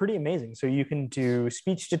are pretty amazing. So you can do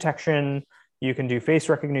speech detection, you can do face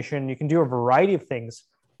recognition, you can do a variety of things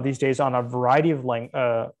these days on a variety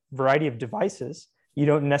of devices. You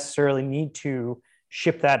don't necessarily need to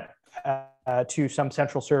ship that to some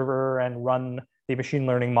central server and run the machine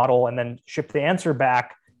learning model and then ship the answer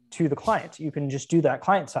back to the client. You can just do that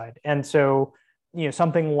client side. And so,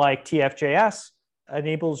 something like TFJS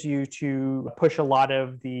enables you to push a lot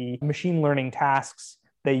of the machine learning tasks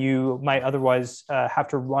that you might otherwise have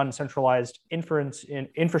to run centralized inference in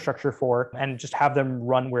infrastructure for, and just have them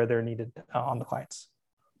run where they're needed on the clients.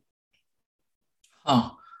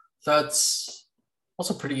 That's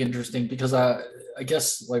also pretty interesting, because I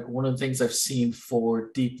guess like one of the things I've seen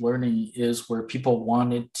for deep learning is where people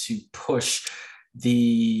wanted to push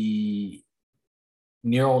the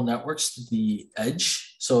neural networks to the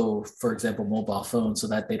edge. So for example, mobile phones, so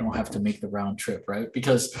that they don't have to make the round trip, right?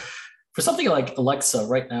 Because for something like Alexa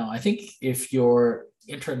right now, I think if your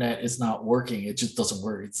internet is not working, it just doesn't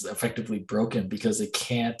work. It's effectively broken because it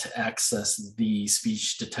can't access the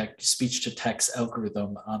speech to text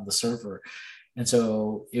algorithm on the server. And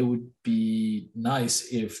so it would be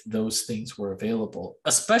nice if those things were available,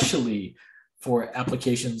 especially for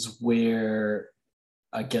applications where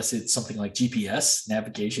I guess it's something like GPS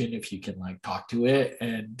navigation, if you can like talk to it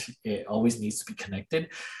and it always needs to be connected.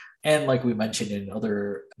 And like we mentioned in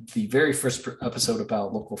the very first episode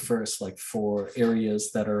about local first, like for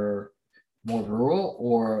areas that are more rural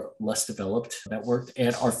or less developed, networked,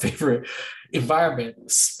 and our favorite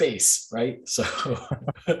environment, space, right? So,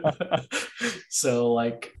 so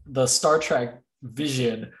like the Star Trek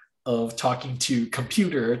vision of talking to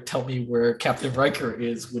computer, tell me where Captain Riker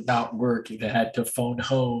is, would not work if it had to phone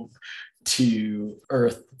home to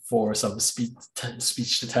Earth for some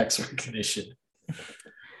speech to text recognition.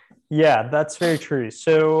 Yeah, that's very true.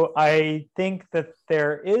 So I think that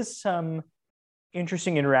there is some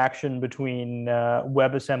interesting interaction between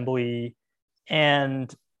WebAssembly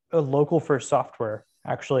and local first software.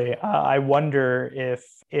 Actually, I wonder if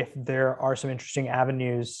there are some interesting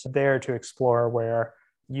avenues there to explore, where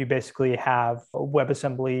you basically have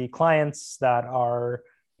WebAssembly clients that are,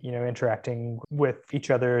 interacting with each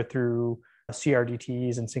other through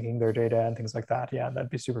CRDTs and syncing their data and things like that. Yeah, that'd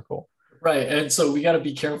be super cool. Right. And so we got to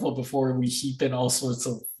be careful before we heap in all sorts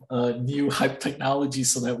of new hype technology,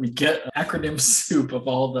 so that we get an acronym soup of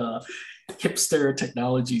all the hipster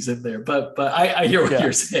technologies in there. But I hear what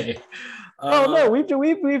you're saying. No,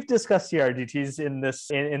 we've discussed CRDTs in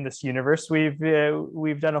this universe. We've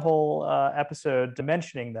done a whole episode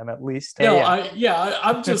mentioning them, at least. No,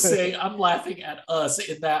 I'm just saying, I'm laughing at us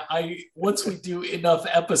in that once we do enough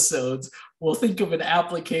episodes, we'll think of an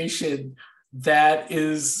application that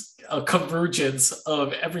is a convergence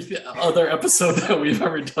of every other episode that we've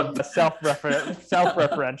ever done.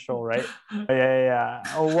 Self-referential, right? Yeah.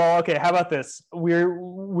 Oh, well, okay. How about this?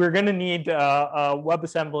 We're gonna need a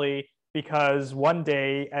WebAssembly, because one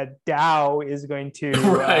day a DAO is going to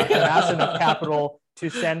amass enough capital to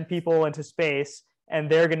send people into space, and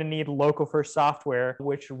they're going to need local first software,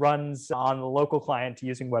 which runs on the local client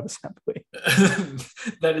using WebAssembly.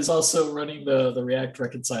 That is also running the React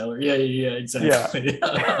reconciler. Yeah, exactly.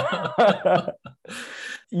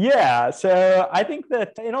 Yeah. So I think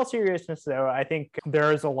that, in all seriousness, though, I think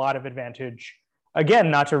there is a lot of advantage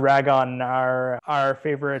again, not to rag on our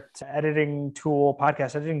favorite editing tool,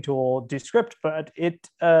 podcast editing tool, Descript, but it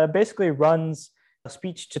basically runs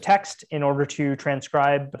speech to text in order to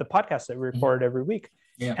transcribe the podcast that we record every week.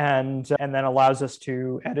 Yeah. And then allows us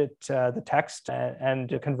to edit the text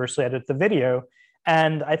and conversely edit the video.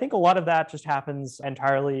 And I think a lot of that just happens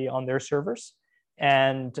entirely on their servers.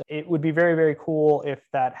 And it would be very, very cool if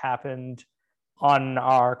that happened on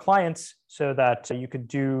our clients so that you could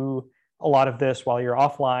do a lot of this while you're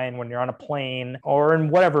offline, when you're on a plane, or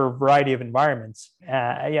in whatever variety of environments.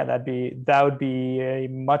 That would be a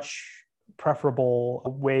much preferable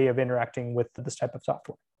way of interacting with this type of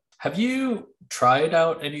software. Have you tried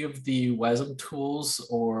out any of the WASM tools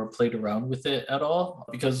or played around with it at all?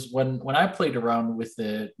 Because when I played around with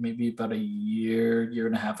it, maybe about a year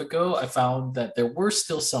and a half ago, I found that there were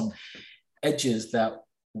still some edges that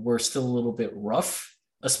were still a little bit rough,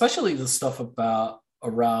 especially the stuff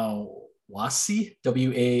around WASI,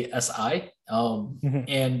 WASI.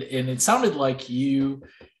 And it sounded like you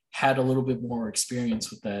had a little bit more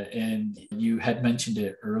experience with that, and you had mentioned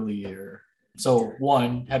it earlier. So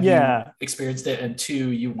one, have you experienced it? And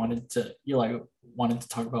two, you wanted to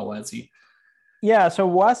talk about WASI. Yeah, so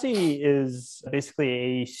WASI is basically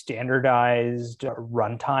a standardized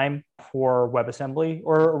runtime for WebAssembly,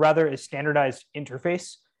 or rather a standardized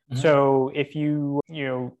interface. So if you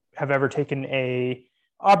have ever taken a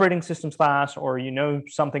operating systems class, or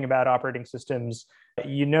something about operating systems,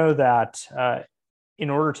 you know that in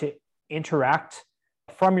order to interact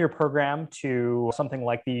from your program to something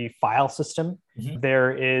like the file system,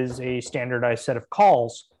 there is a standardized set of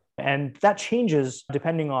calls. And that changes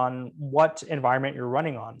depending on what environment you're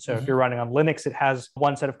running on. So if you're running on Linux, it has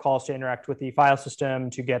one set of calls to interact with the file system,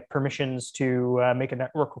 to get permissions to make a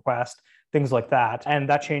network request, things like that. And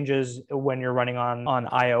that changes when you're running on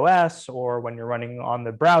iOS or when you're running on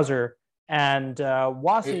the browser. And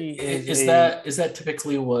WASI is that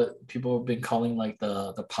typically what people have been calling like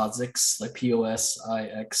the POSIX, like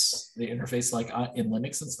POSIX, the interface like in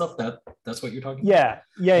Linux and stuff? That's what you're talking about?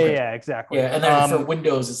 Yeah, exactly. Yeah, and then for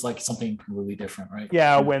Windows, it's like something completely different, right?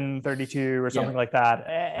 Yeah, Win32 or something like that.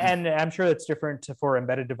 And I'm sure it's different for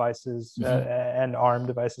embedded devices and ARM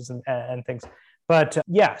devices and things. But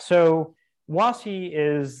so WASI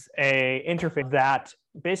is a interface that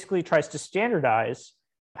basically tries to standardize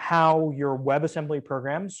how your WebAssembly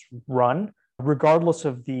programs run, regardless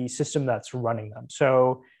of the system that's running them.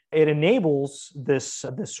 So it enables this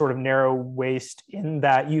sort of narrow waist in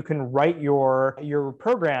that you can write your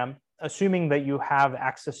program, assuming that you have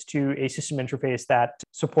access to a system interface that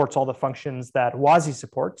supports all the functions that WASI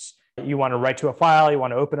supports. You want to write to a file, you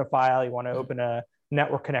want to open a file, you want to open a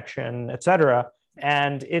network connection, etc.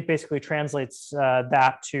 And it basically translates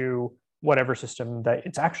that to whatever system that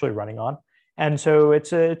it's actually running on. And so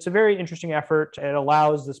it's a very interesting effort. It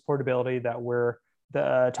allows this portability that we're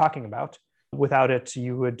talking about. Without it,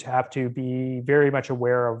 you would have to be very much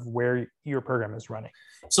aware of where your program is running.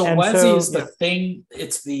 So WASI is the thing,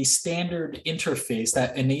 it's the standard interface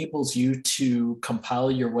that enables you to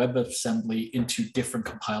compile your WebAssembly into different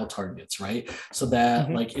compile targets, right? So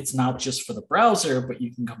that like it's not just for the browser, but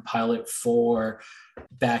you can compile it for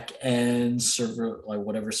back-end server, like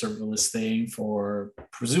whatever serverless thing, for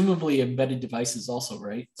presumably embedded devices also,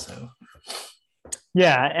 right? So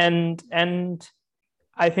yeah, and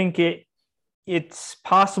I think it's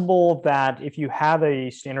possible that if you have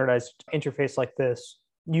a standardized interface like this,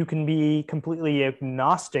 you can be completely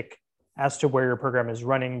agnostic as to where your program is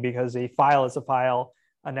running, because a file is a file,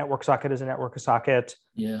 a network socket is a network socket,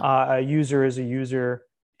 a user is a user,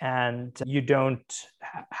 and you don't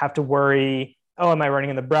have to worry, oh, am I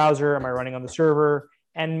running in the browser? Am I running on the server?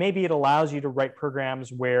 And maybe it allows you to write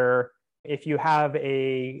programs where if you have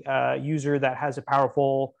a user that has a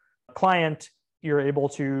powerful client, you're able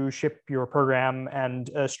to ship your program and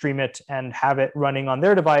stream it and have it running on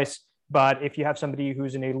their device. But if you have somebody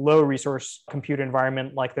who's in a low resource compute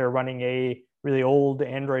environment, like they're running a really old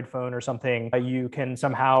Android phone or something, you can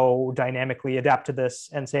somehow dynamically adapt to this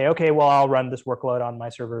and say, okay, well, I'll run this workload on my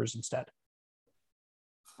servers instead.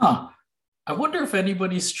 I wonder if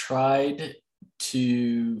anybody's tried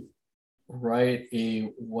to write a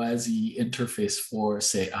WASI interface for,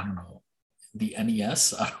 say, I don't know, the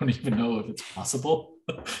NES. I don't even know if it's possible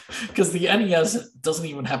because the NES doesn't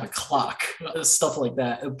even have a clock, stuff like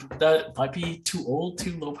that. That might be too old,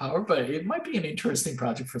 too low power, but it might be an interesting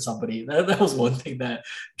project for somebody. That was one thing that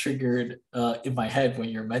triggered in my head when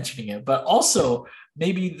you're mentioning it. But also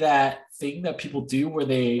maybe that thing that people do where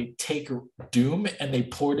they take Doom and they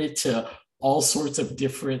port it to all sorts of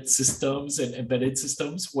different systems and embedded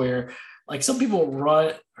systems, where like some people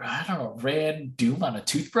I don't know, ran Doom on a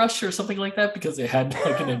toothbrush or something like that because they had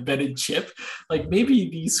like an embedded chip. Like maybe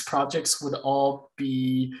these projects would all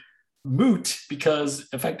be moot because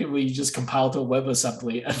effectively you just compile to a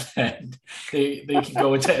WebAssembly and then they can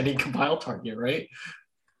go into any compile target, right?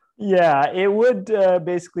 Yeah, it would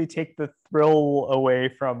basically take the thrill away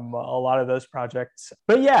from a lot of those projects.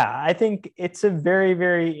 But yeah, I think it's a very,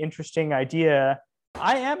 very interesting idea.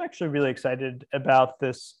 I am actually really excited about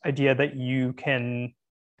this idea that you can,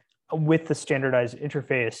 with the standardized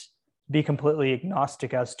interface, be completely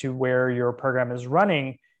agnostic as to where your program is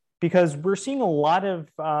running, because we're seeing a lot of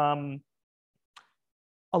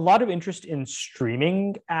interest in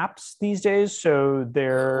streaming apps these days. So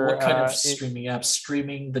What kind of streaming apps?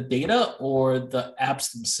 Streaming the data or the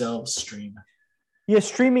apps themselves stream? yeah,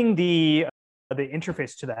 streaming the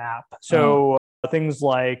interface to the app. So things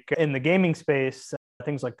like in the gaming space,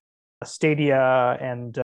 things like Stadia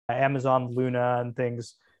and Amazon Luna and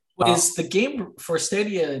things. Is the game for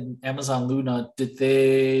Stadia and Amazon Luna,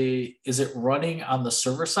 is it running on the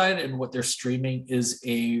server side and what they're streaming is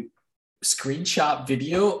a screenshot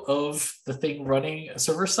video of the thing running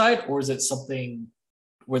server side, or is it something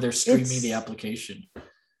where they're streaming the application?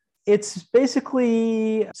 It's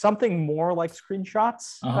basically something more like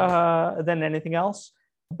screenshots than anything else.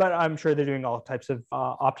 But I'm sure they're doing all types of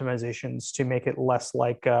optimizations to make it less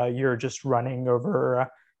like you're just running over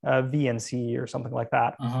VNC or something like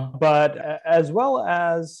that. But as well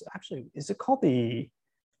as, actually, is it called the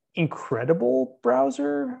Incredible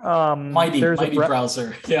browser? Mighty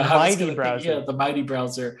browser. Yeah, Mighty browser. Yeah, the Mighty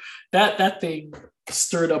browser. That thing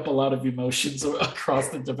stirred up a lot of emotions across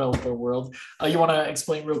the developer world. You want to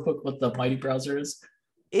explain real quick what the Mighty browser is?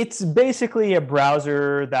 It's basically a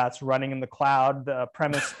browser that's running in the cloud. The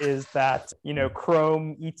premise is that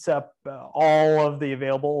Chrome eats up all of the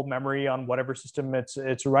available memory on whatever system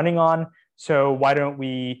it's running on. So why don't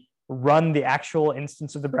we run the actual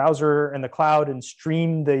instance of the browser in the cloud and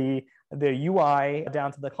stream the UI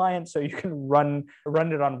down to the client, so you can run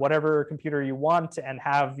it on whatever computer you want and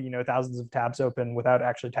have thousands of tabs open without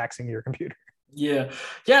actually taxing your computer. Yeah.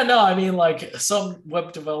 No, I mean, like some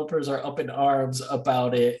web developers are up in arms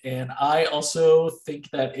about it. And I also think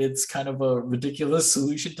that it's kind of a ridiculous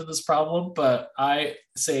solution to this problem. But I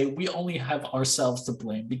say we only have ourselves to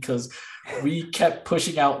blame because we kept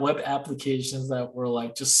pushing out web applications that were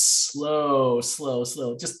like just slow.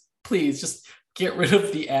 Just please, just get rid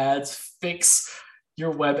of the ads, fix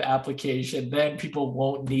your web application. Then people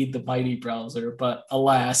won't need the Mighty browser. But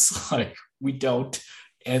alas, like we don't.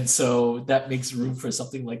 And so that makes room for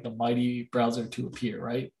something like the Mighty browser to appear,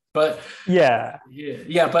 right? But yeah.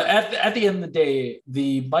 But at the end of the day,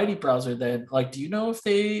 the Mighty browser then, like, do you know if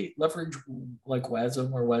they leverage like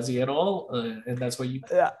WASM or WASI at all? And that's what you.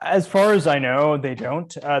 As far as I know, they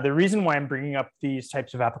don't. The reason why I'm bringing up these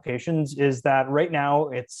types of applications is that right now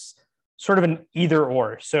it's sort of an either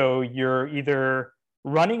or. So you're either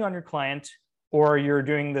running on your client or you're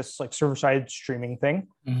doing this like server-side streaming thing.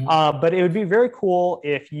 But it would be very cool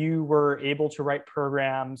if you were able to write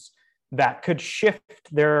programs that could shift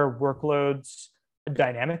their workloads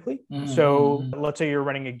dynamically. So let's say you're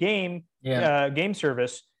running a game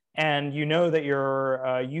service, and you know that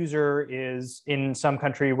your user is in some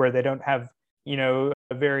country where they don't have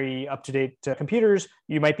very up-to-date computers.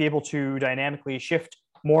 You might be able to dynamically shift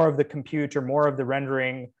more of the compute or more of the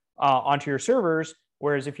rendering onto your servers.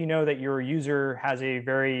 Whereas if you know that your user has a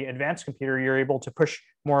very advanced computer, you're able to push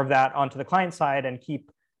more of that onto the client side and keep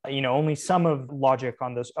only some of logic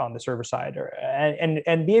on the server side,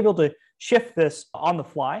 and be able to shift this on the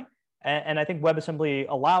fly. And I think WebAssembly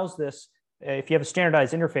allows this. If you have a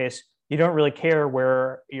standardized interface, you don't really care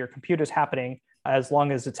where your compute is happening as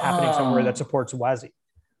long as it's happening somewhere that supports WASI.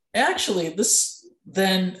 Actually,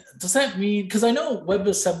 then does that mean, because I know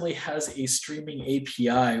WebAssembly has a streaming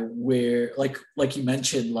API where like you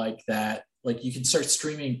mentioned, like that, like you can start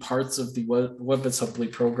streaming parts of the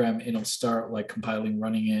WebAssembly program and it'll start like compiling,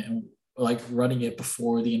 running it, and like running it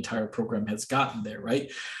before the entire program has gotten there,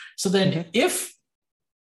 right? So then if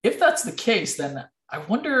that's the case, then I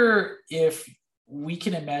wonder if we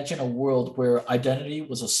can imagine a world where identity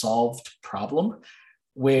was a solved problem,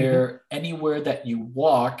 where anywhere that you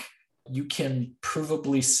walk, you can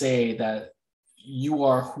provably say that you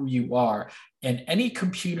are who you are. And any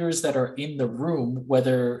computers that are in the room,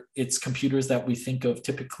 whether it's computers that we think of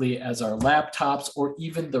typically as our laptops or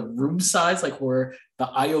even the room size, like where the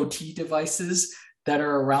IoT devices that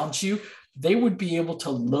are around you, they would be able to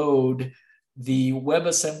load the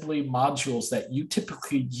WebAssembly modules that you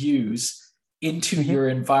typically use into your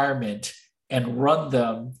environment and run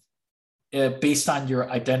them based on your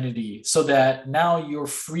identity, so that now you're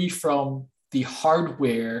free from the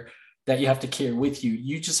hardware that you have to carry with you.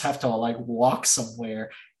 You just have to like walk somewhere,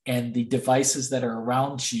 and the devices that are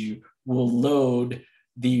around you will load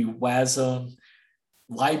the WASM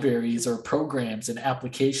libraries or programs and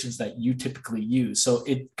applications that you typically use. So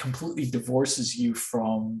it completely divorces you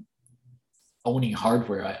from owning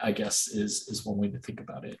hardware, I guess is one way to think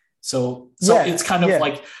about it. So it's kind of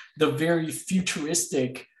like the very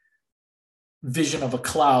futuristic vision of a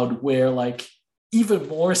cloud, where like even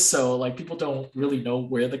more so, like people don't really know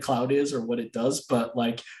where the cloud is or what it does, but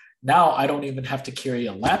like now I don't even have to carry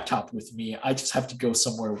a laptop with me. I just have to go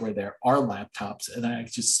somewhere where there are laptops, and I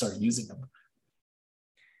just start using them.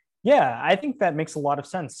 Yeah, I think that makes a lot of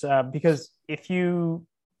sense because if you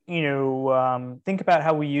think about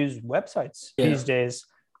how we use websites these days,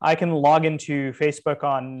 I can log into Facebook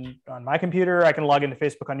on my computer. I can log into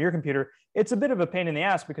Facebook on your computer. It's a bit of a pain in the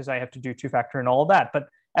ass because I have to do two-factor and all of that. But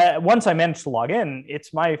once I manage to log in,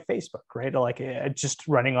 it's my Facebook, right? Like just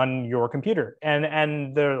running on your computer.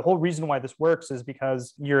 And the whole reason why this works is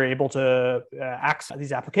because you're able to access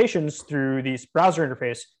these applications through this browser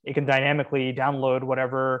interface. It can dynamically download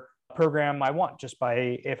whatever program I want just by,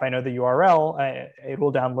 if I know the URL, it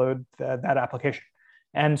will download that application.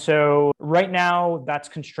 And so right now that's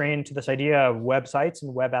constrained to this idea of websites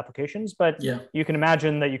and web applications, but you can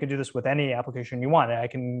imagine that you can do this with any application you want. I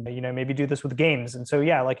can, maybe do this with games. And so,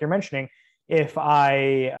 like you're mentioning, if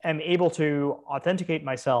I am able to authenticate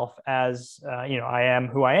myself as, I am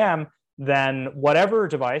who I am, then whatever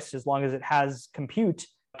device, as long as it has compute,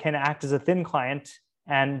 can act as a thin client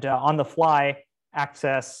and on the fly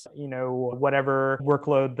access, whatever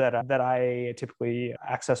workload that I typically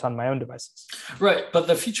access on my own devices. Right, but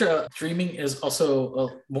the feature of dreaming is also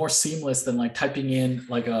more seamless than like typing in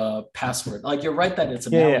like a password. Like you're right that it's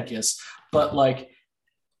analogous, but like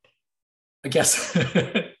I guess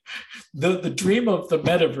the dream of the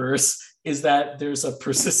metaverse is that there's a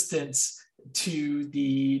persistence to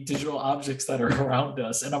the digital objects that are around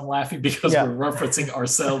us, and I'm laughing because we're referencing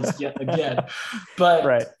ourselves yet again. But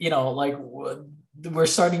like we're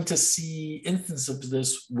starting to see instances of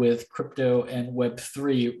this with crypto and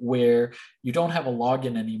Web3, where you don't have a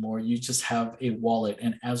login anymore. You just have a wallet.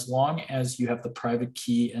 And as long as you have the private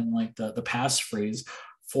key and like the passphrase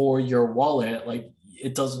for your wallet, like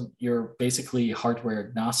it doesn't, you're basically hardware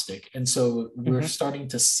agnostic. And so we're starting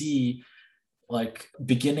to see like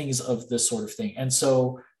beginnings of this sort of thing. And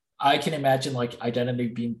so I can imagine like identity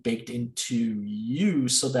being baked into you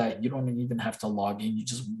so that you don't even have to log in. You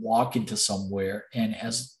just walk into somewhere, and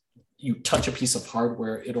as you touch a piece of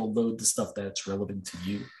hardware, it'll load the stuff that's relevant to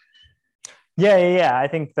you. Yeah. I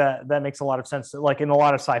think that makes a lot of sense. Like in a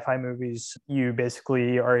lot of sci-fi movies, you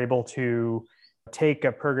basically are able to take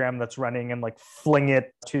a program that's running and like fling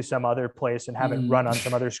it to some other place and have it run on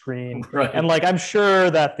some other screen. Right. And like I'm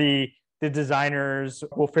sure that the designers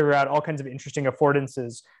will figure out all kinds of interesting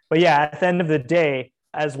affordances. But at the end of the day,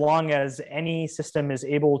 as long as any system is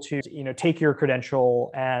able to, take your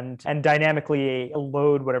credential and dynamically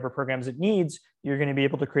load whatever programs it needs, you're going to be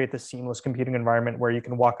able to create this seamless computing environment where you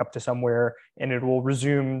can walk up to somewhere and it will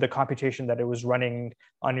resume the computation that it was running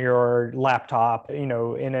on your laptop, in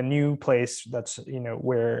a new place that's,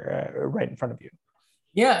 where right in front of you.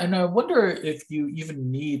 Yeah, and I wonder if you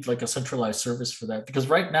even need like a centralized service for that, because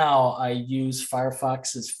right now I use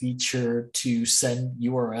Firefox's feature to send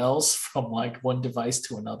URLs from like one device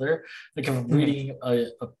to another. Like if I'm reading a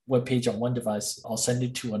web page on one device, I'll send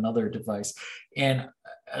it to another device. And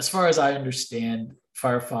as far as I understand,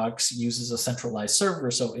 Firefox uses a centralized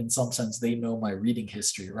server, so in some sense they know my reading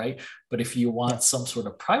history, right? But if you want some sort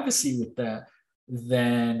of privacy with that,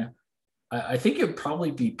 then I think it would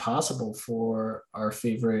probably be possible for our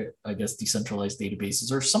favorite, I guess, decentralized databases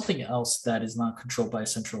or something else that is not controlled by a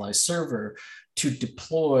centralized server to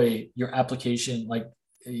deploy your application, like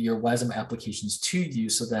your WASM applications to you,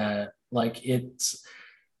 so that like it's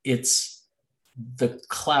the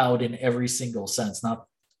cloud in every single sense,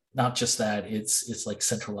 not just that it's like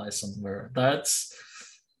centralized somewhere. That's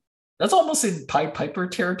almost in Pied Piper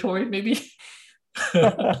territory, maybe.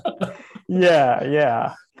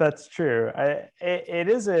 Yeah, that's true. It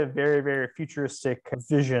is a very, very futuristic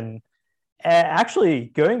vision. Actually,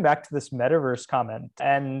 going back to this metaverse comment,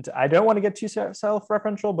 and I don't want to get too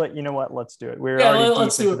self-referential, but you know what? Let's do it.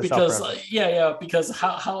 Let's do it because because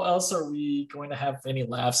how else are we going to have any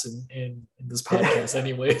laughs in this podcast,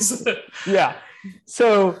 anyways? Yeah.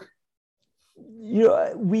 So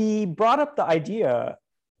we brought up the idea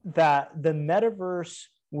that the metaverse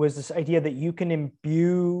was this idea that you can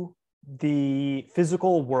imbue the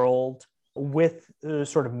physical world with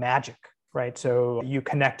sort of magic. right? So you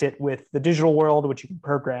connect it with the digital world, which you can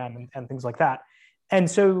program and things like that. And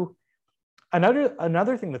so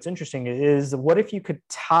another thing that's interesting is, what if you could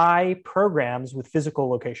tie programs with physical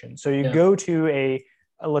locations? So you go to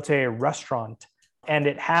let's say a restaurant, and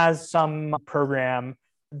it has some program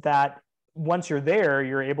that once you're there,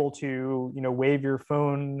 you're able to, wave your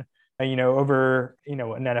phone, over, an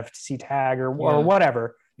NFC tag or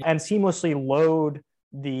whatever, and seamlessly load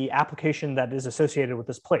the application that is associated with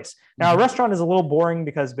this place. Now, a restaurant is a little boring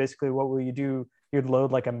because basically what will you do? You'd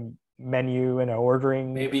load like a menu and an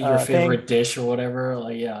ordering maybe your favorite dish or whatever.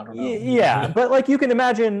 Like, I don't know. Yeah, but like you can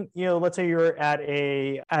imagine, let's say you're at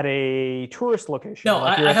a tourist location. No,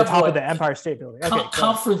 like you're I at have the top of the Empire State Building. Okay,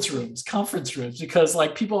 conference rooms, because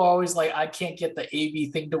like people are always like, I can't get the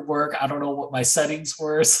AV thing to work. I don't know what my settings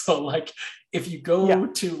were. So like, if you go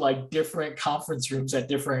to like different conference rooms at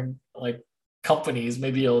different like companies,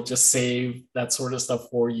 maybe it'll just save that sort of stuff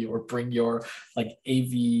for you, or bring your like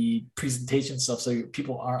AV presentation stuff so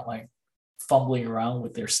people aren't like fumbling around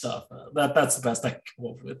with their stuff. That's the best I can come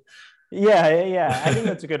up with. Yeah. I think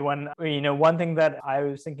that's a good one. One thing that I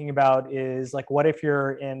was thinking about is like, what if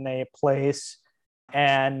you're in a place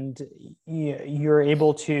and you're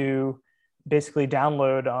able to basically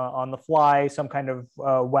download on the fly some kind of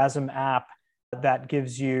WASM app that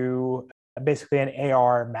gives you basically an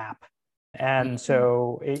AR map. And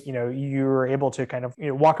so, you're able to kind of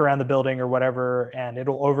walk around the building or whatever, and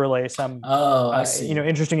it'll overlay some,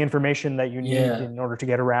 interesting information that you need in order to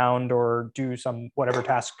get around or do some whatever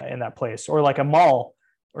task in that place, or like a mall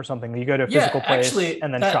or something. You go to a physical place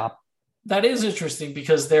and then shop. That is interesting,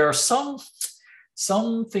 because there are some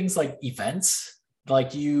things like events,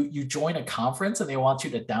 like you join a conference and they want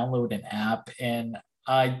you to download an app, and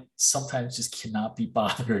I sometimes just cannot be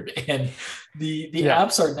bothered. And the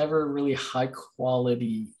apps are never really high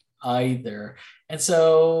quality either. And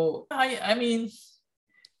so, I mean,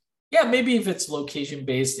 maybe if it's location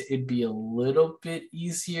based, it'd be a little bit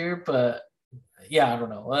easier, but I don't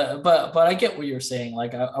know. But I get what you're saying.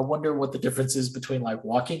 Like, I wonder what the difference is between like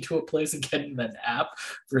walking to a place and getting an app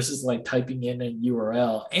versus like typing in a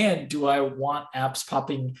URL. And do I want apps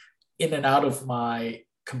popping in and out of my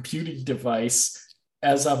computing device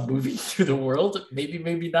as I'm moving through the world?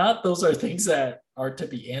 Maybe not. Those are things that are to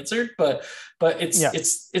be answered, but it's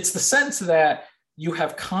the sense that you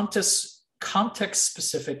have context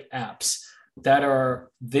specific apps that are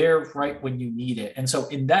there right when you need it. And so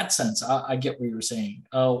in that sense, I get what you're saying.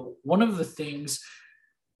 One of the things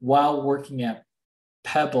while working at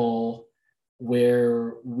Pebble,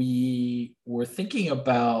 where we were thinking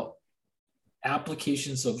about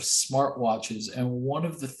applications of smartwatches, and one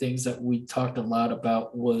of the things that we talked a lot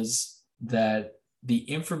about was that the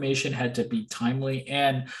information had to be timely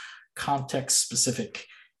and context specific.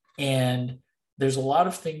 And there's a lot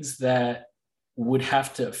of things that would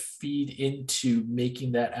have to feed into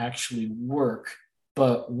making that actually work.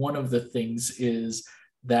 But one of the things is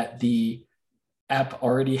that the app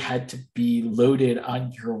already had to be loaded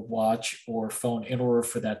on your watch or phone in order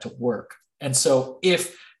for that to work. And so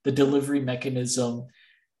if the delivery mechanism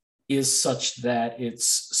is such that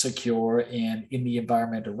it's secure and in the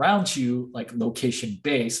environment around you, like location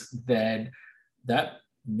based, then that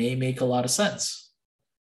may make a lot of sense.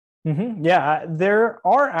 Yeah, there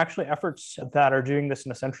are actually efforts that are doing this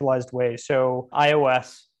in a centralized way. So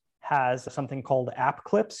iOS has something called app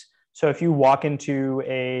clips. So if you walk into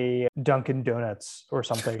a Dunkin' Donuts or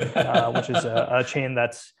something, which is a chain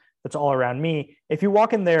that's all around me, if you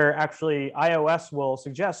walk in there, actually iOS will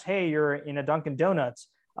suggest, hey, you're in a Dunkin' Donuts.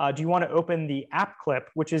 Do you want to open the app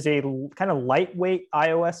clip, which is a kind of lightweight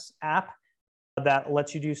iOS app that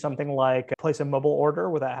lets you do something like place a mobile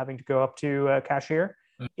order without having to go up to a cashier.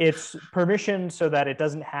 It's permissioned so that it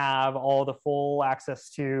doesn't have all the full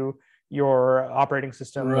access to your operating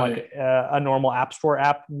system like a normal App Store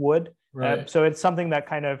app would. So it's something that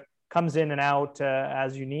kind of comes in and out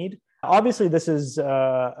as you need. Obviously, this is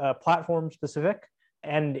platform specific.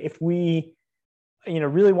 And if we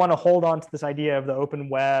really want to hold on to this idea of the open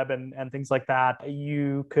web and things like that,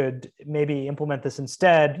 you could maybe implement this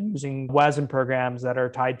instead using WASM programs that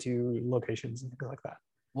are tied to locations and things like that.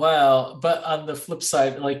 Well, but on the flip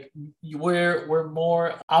side, like we're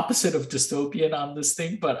more opposite of dystopian on this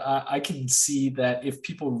thing, but I can see that if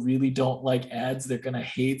people really don't like ads, they're gonna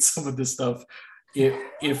hate some of this stuff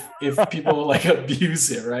if people like abuse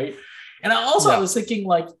it, right? And I was thinking,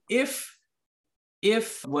 like, if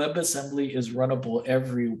WebAssembly is runnable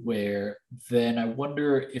everywhere, then I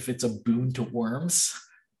wonder if it's a boon to worms.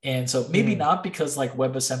 And so maybe not, because like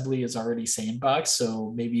WebAssembly is already sandbox,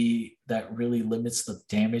 so maybe that really limits the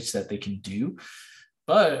damage that they can do.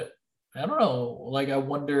 But I don't know. Like, I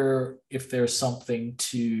wonder if there's something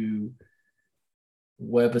to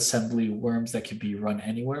WebAssembly worms that can be run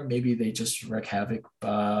anywhere. Maybe they just wreak havoc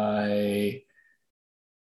by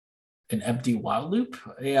an empty while loop.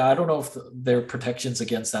 Yeah, I don't know if there are protections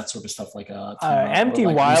against that sort of stuff, like timeout or Empty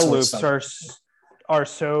like while resource loops stuff. are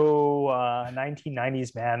so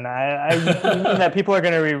 1990s, man. You mean that people are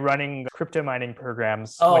going to be running crypto mining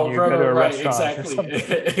programs when Oh, you go to a right, restaurant or exactly, something?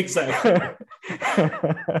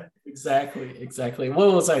 exactly, exactly.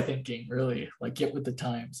 What was I thinking? Really, like, get with the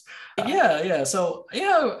times. Yeah. So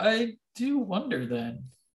yeah, I do wonder then.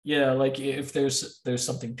 Yeah, like if there's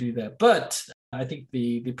something to that, but I think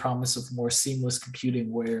the promise of more seamless computing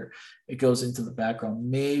where it goes into the background,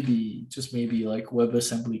 maybe just maybe like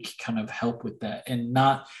WebAssembly can kind of help with that, and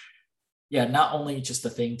not only just a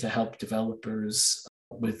thing to help developers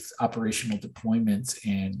with operational deployments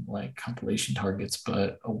and like compilation targets,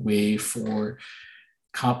 but a way for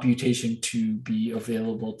computation to be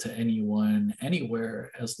available to anyone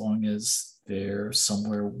anywhere as long as they're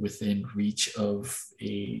somewhere within reach of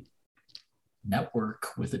a network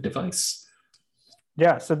with a device.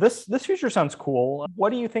 Yeah, so this feature sounds cool. What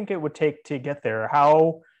do you think it would take to get there?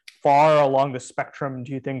 How far along the spectrum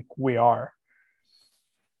do you think we are?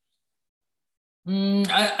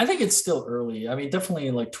 I think it's still early. I mean, definitely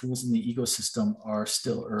like tools in the ecosystem are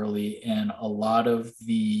still early, and a lot of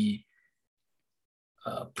the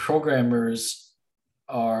programmers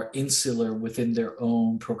are insular within their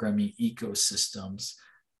own programming ecosystems.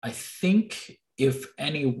 I think, if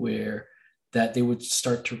anywhere, that they would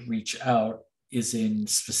start to reach out is in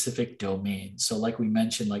specific domains. So, like we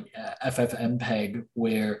mentioned, like FFmpeg,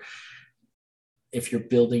 where if you're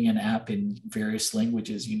building an app in various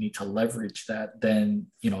languages, you need to leverage that. Then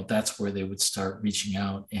that's where they would start reaching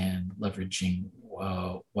out and leveraging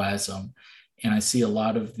WASM. And I see a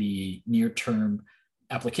lot of the near-term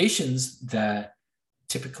applications that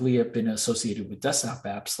typically have been associated with desktop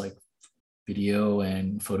apps like video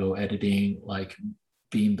and photo editing, like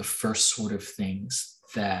being the first sort of things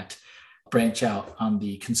that branch out on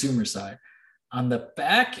the consumer side. On the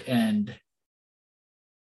back end,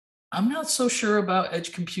 I'm not so sure about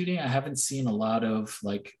edge computing. I haven't seen a lot of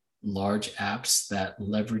like large apps that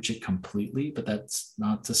leverage it completely, but that's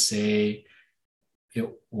not to say it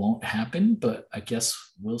won't happen, but I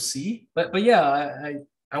guess we'll see. But yeah,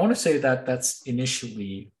 I want to say that that's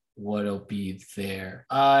initially what'll be there.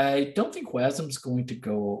 I don't think WASM's going to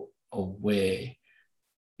go away.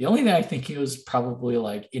 The only thing I think is probably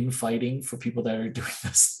like infighting for people that are doing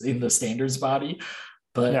this in the standards body.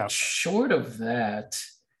 But Yeah. short of that,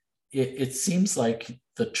 it seems like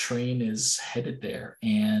the train is headed there,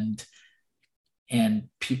 and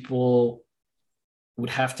people would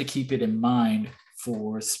have to keep it in mind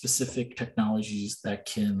for specific technologies that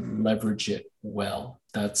can leverage it well.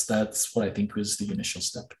 That's what I think was the initial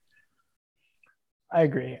step. I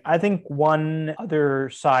agree. I think one other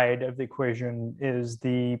side of the equation is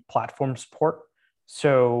the platform support.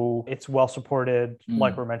 So it's well supported,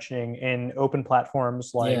 like we're mentioning, in open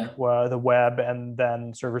platforms like Yeah. the web and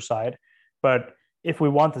then server side. But if we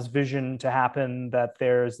want this vision to happen, that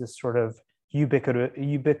there's this sort of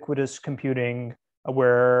ubiquitous computing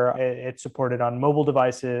where it's supported on mobile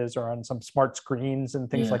devices or on some smart screens and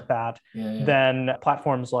things Yeah. like that, Yeah. then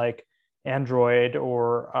platforms like Android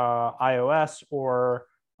or iOS or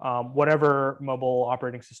whatever mobile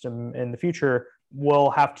operating system in the future will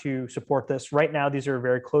have to support this. Right now, these are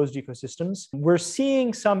very closed ecosystems. We're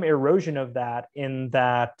seeing some erosion of that in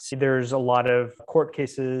that there's a lot of court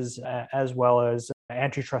cases as well as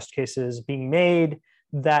antitrust cases being made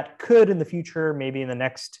that could in the future, maybe in the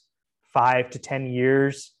next 5 to 10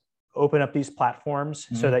 years, open up these platforms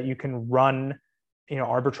so that you can run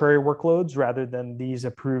arbitrary workloads rather than these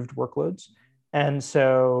approved workloads. And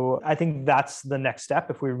so I think that's the next step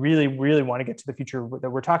if we really, really want to get to the future that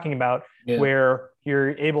we're talking about, Yeah. where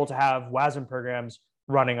you're able to have WASM programs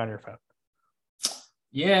running on your phone.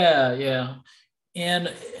 Yeah.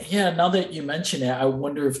 And yeah, now that you mention it, I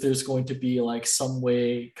wonder if there's going to be like some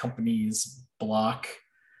way companies block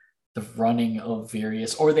the running of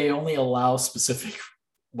various, or they only allow specific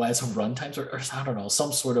WASM runtimes, or I don't know,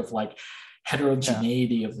 some sort of like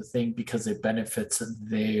heterogeneity of the thing because it benefits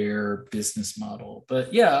their business model.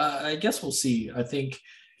 But yeah, I guess we'll see. I think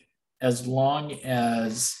as long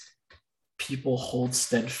as people hold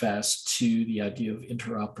steadfast to the idea of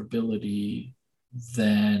interoperability,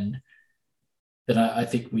 then I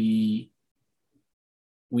think we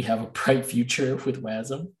have a bright future with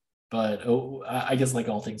WASM. But I guess like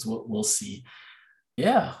all things, we'll see.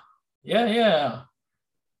 Yeah.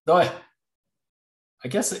 Though I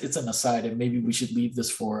guess it's an aside, and maybe we should leave this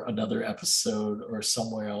for another episode or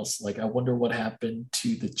somewhere else. Like, I wonder what happened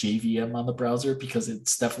to the JVM on the browser, because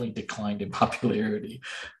it's definitely declined in popularity.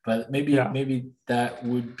 But maybe that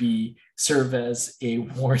would serve as a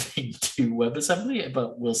warning to WebAssembly,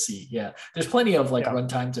 but we'll see. Yeah, there's plenty of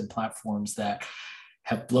runtimes and platforms that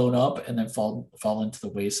have blown up and then fall into the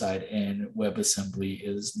wayside, and WebAssembly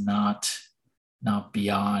is not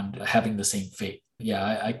beyond having the same fate. Yeah,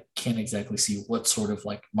 I can't exactly see what sort of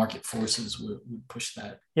market forces would push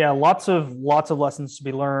that. Yeah, lots of lessons to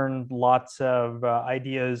be learned, lots of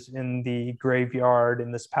ideas in the graveyard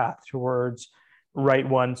in this path towards write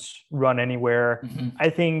once, run anywhere. Mm-hmm.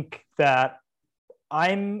 I think that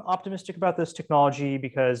I'm optimistic about this technology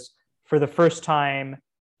because for the first time,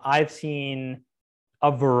 I've seen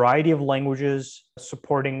a variety of languages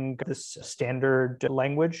supporting this standard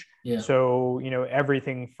language. Yeah. So,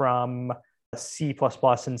 everything from C++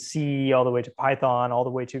 and C, all the way to Python, all the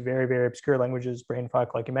way to very, very obscure languages,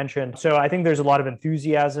 brainfuck, like you mentioned. So I think there's a lot of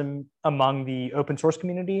enthusiasm among the open source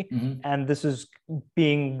community, mm-hmm. and this is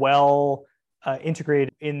being well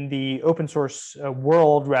integrated in the open source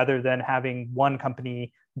world rather than having one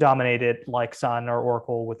company dominate it like Sun or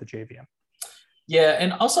Oracle with the JVM. Yeah,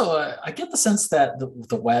 and also I get the sense that the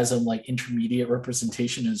WASM intermediate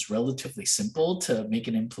representation is relatively simple to make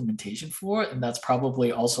an implementation for, and that's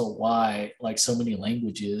probably also why so many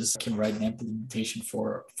languages can write an implementation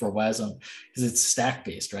for WASM, because it's stack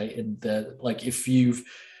based, right? And if you've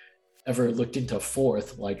ever looked into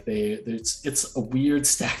Forth, it's a weird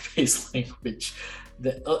stack based language.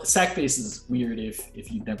 Stack based is weird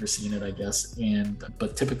if you've never seen it, I guess,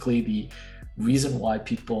 but typically the reason why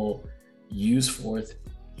people use Forth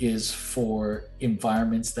is for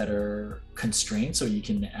environments that are constrained, so you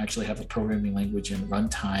can actually have a programming language and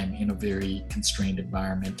runtime in a very constrained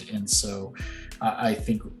environment. And so I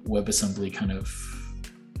think WebAssembly kind of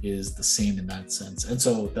is the same in that sense. And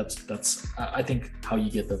so that's I think how you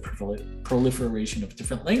get the proliferation of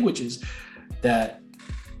different languages that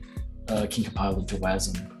can compile into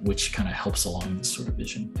WASM, which kind of helps along this sort of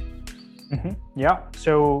vision. Mm-hmm. Yeah.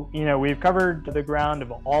 So, we've covered the ground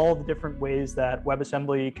of all the different ways that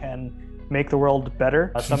WebAssembly can make the world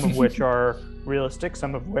better, some of which are realistic,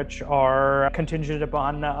 some of which are contingent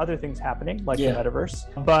upon other things happening, like the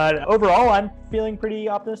metaverse. But overall, I'm feeling pretty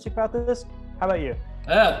optimistic about this. How about you?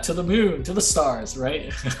 To the moon, to the stars,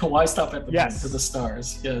 right? Why stop at the moon? To the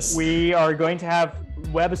stars, yes. We are going to have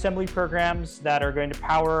WebAssembly programs that are going to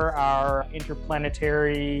power our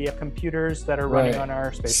interplanetary computers that are running on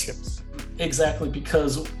our spaceships. Exactly,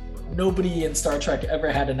 because nobody in Star Trek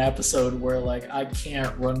ever had an episode where I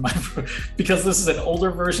can't run my because this is an older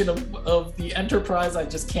version of the Enterprise. I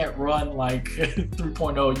just can't run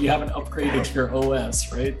 3.0. You haven't upgraded your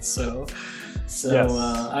OS, right? So yes.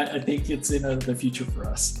 I think it's in the future for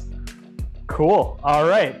us. Cool. All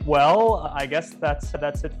right. Well, I guess that's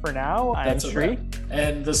it for now. I'm Sri.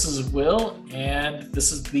 And this is Will. And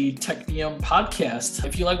this is the Technium podcast.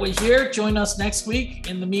 If you like what you hear, join us next week.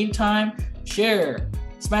 In the meantime, share,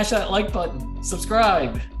 smash that like button,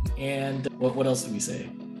 subscribe. And what else do we say?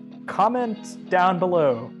 Comment down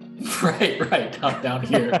below. Right. Down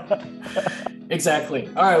here. Exactly.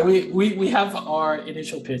 All right. We have our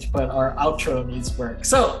initial pitch, but our outro needs work.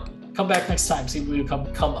 So come back next time. See if we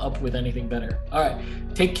can come up with anything better. All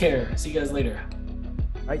right. Take care. See you guys later.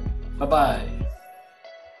 Bye. Bye-bye.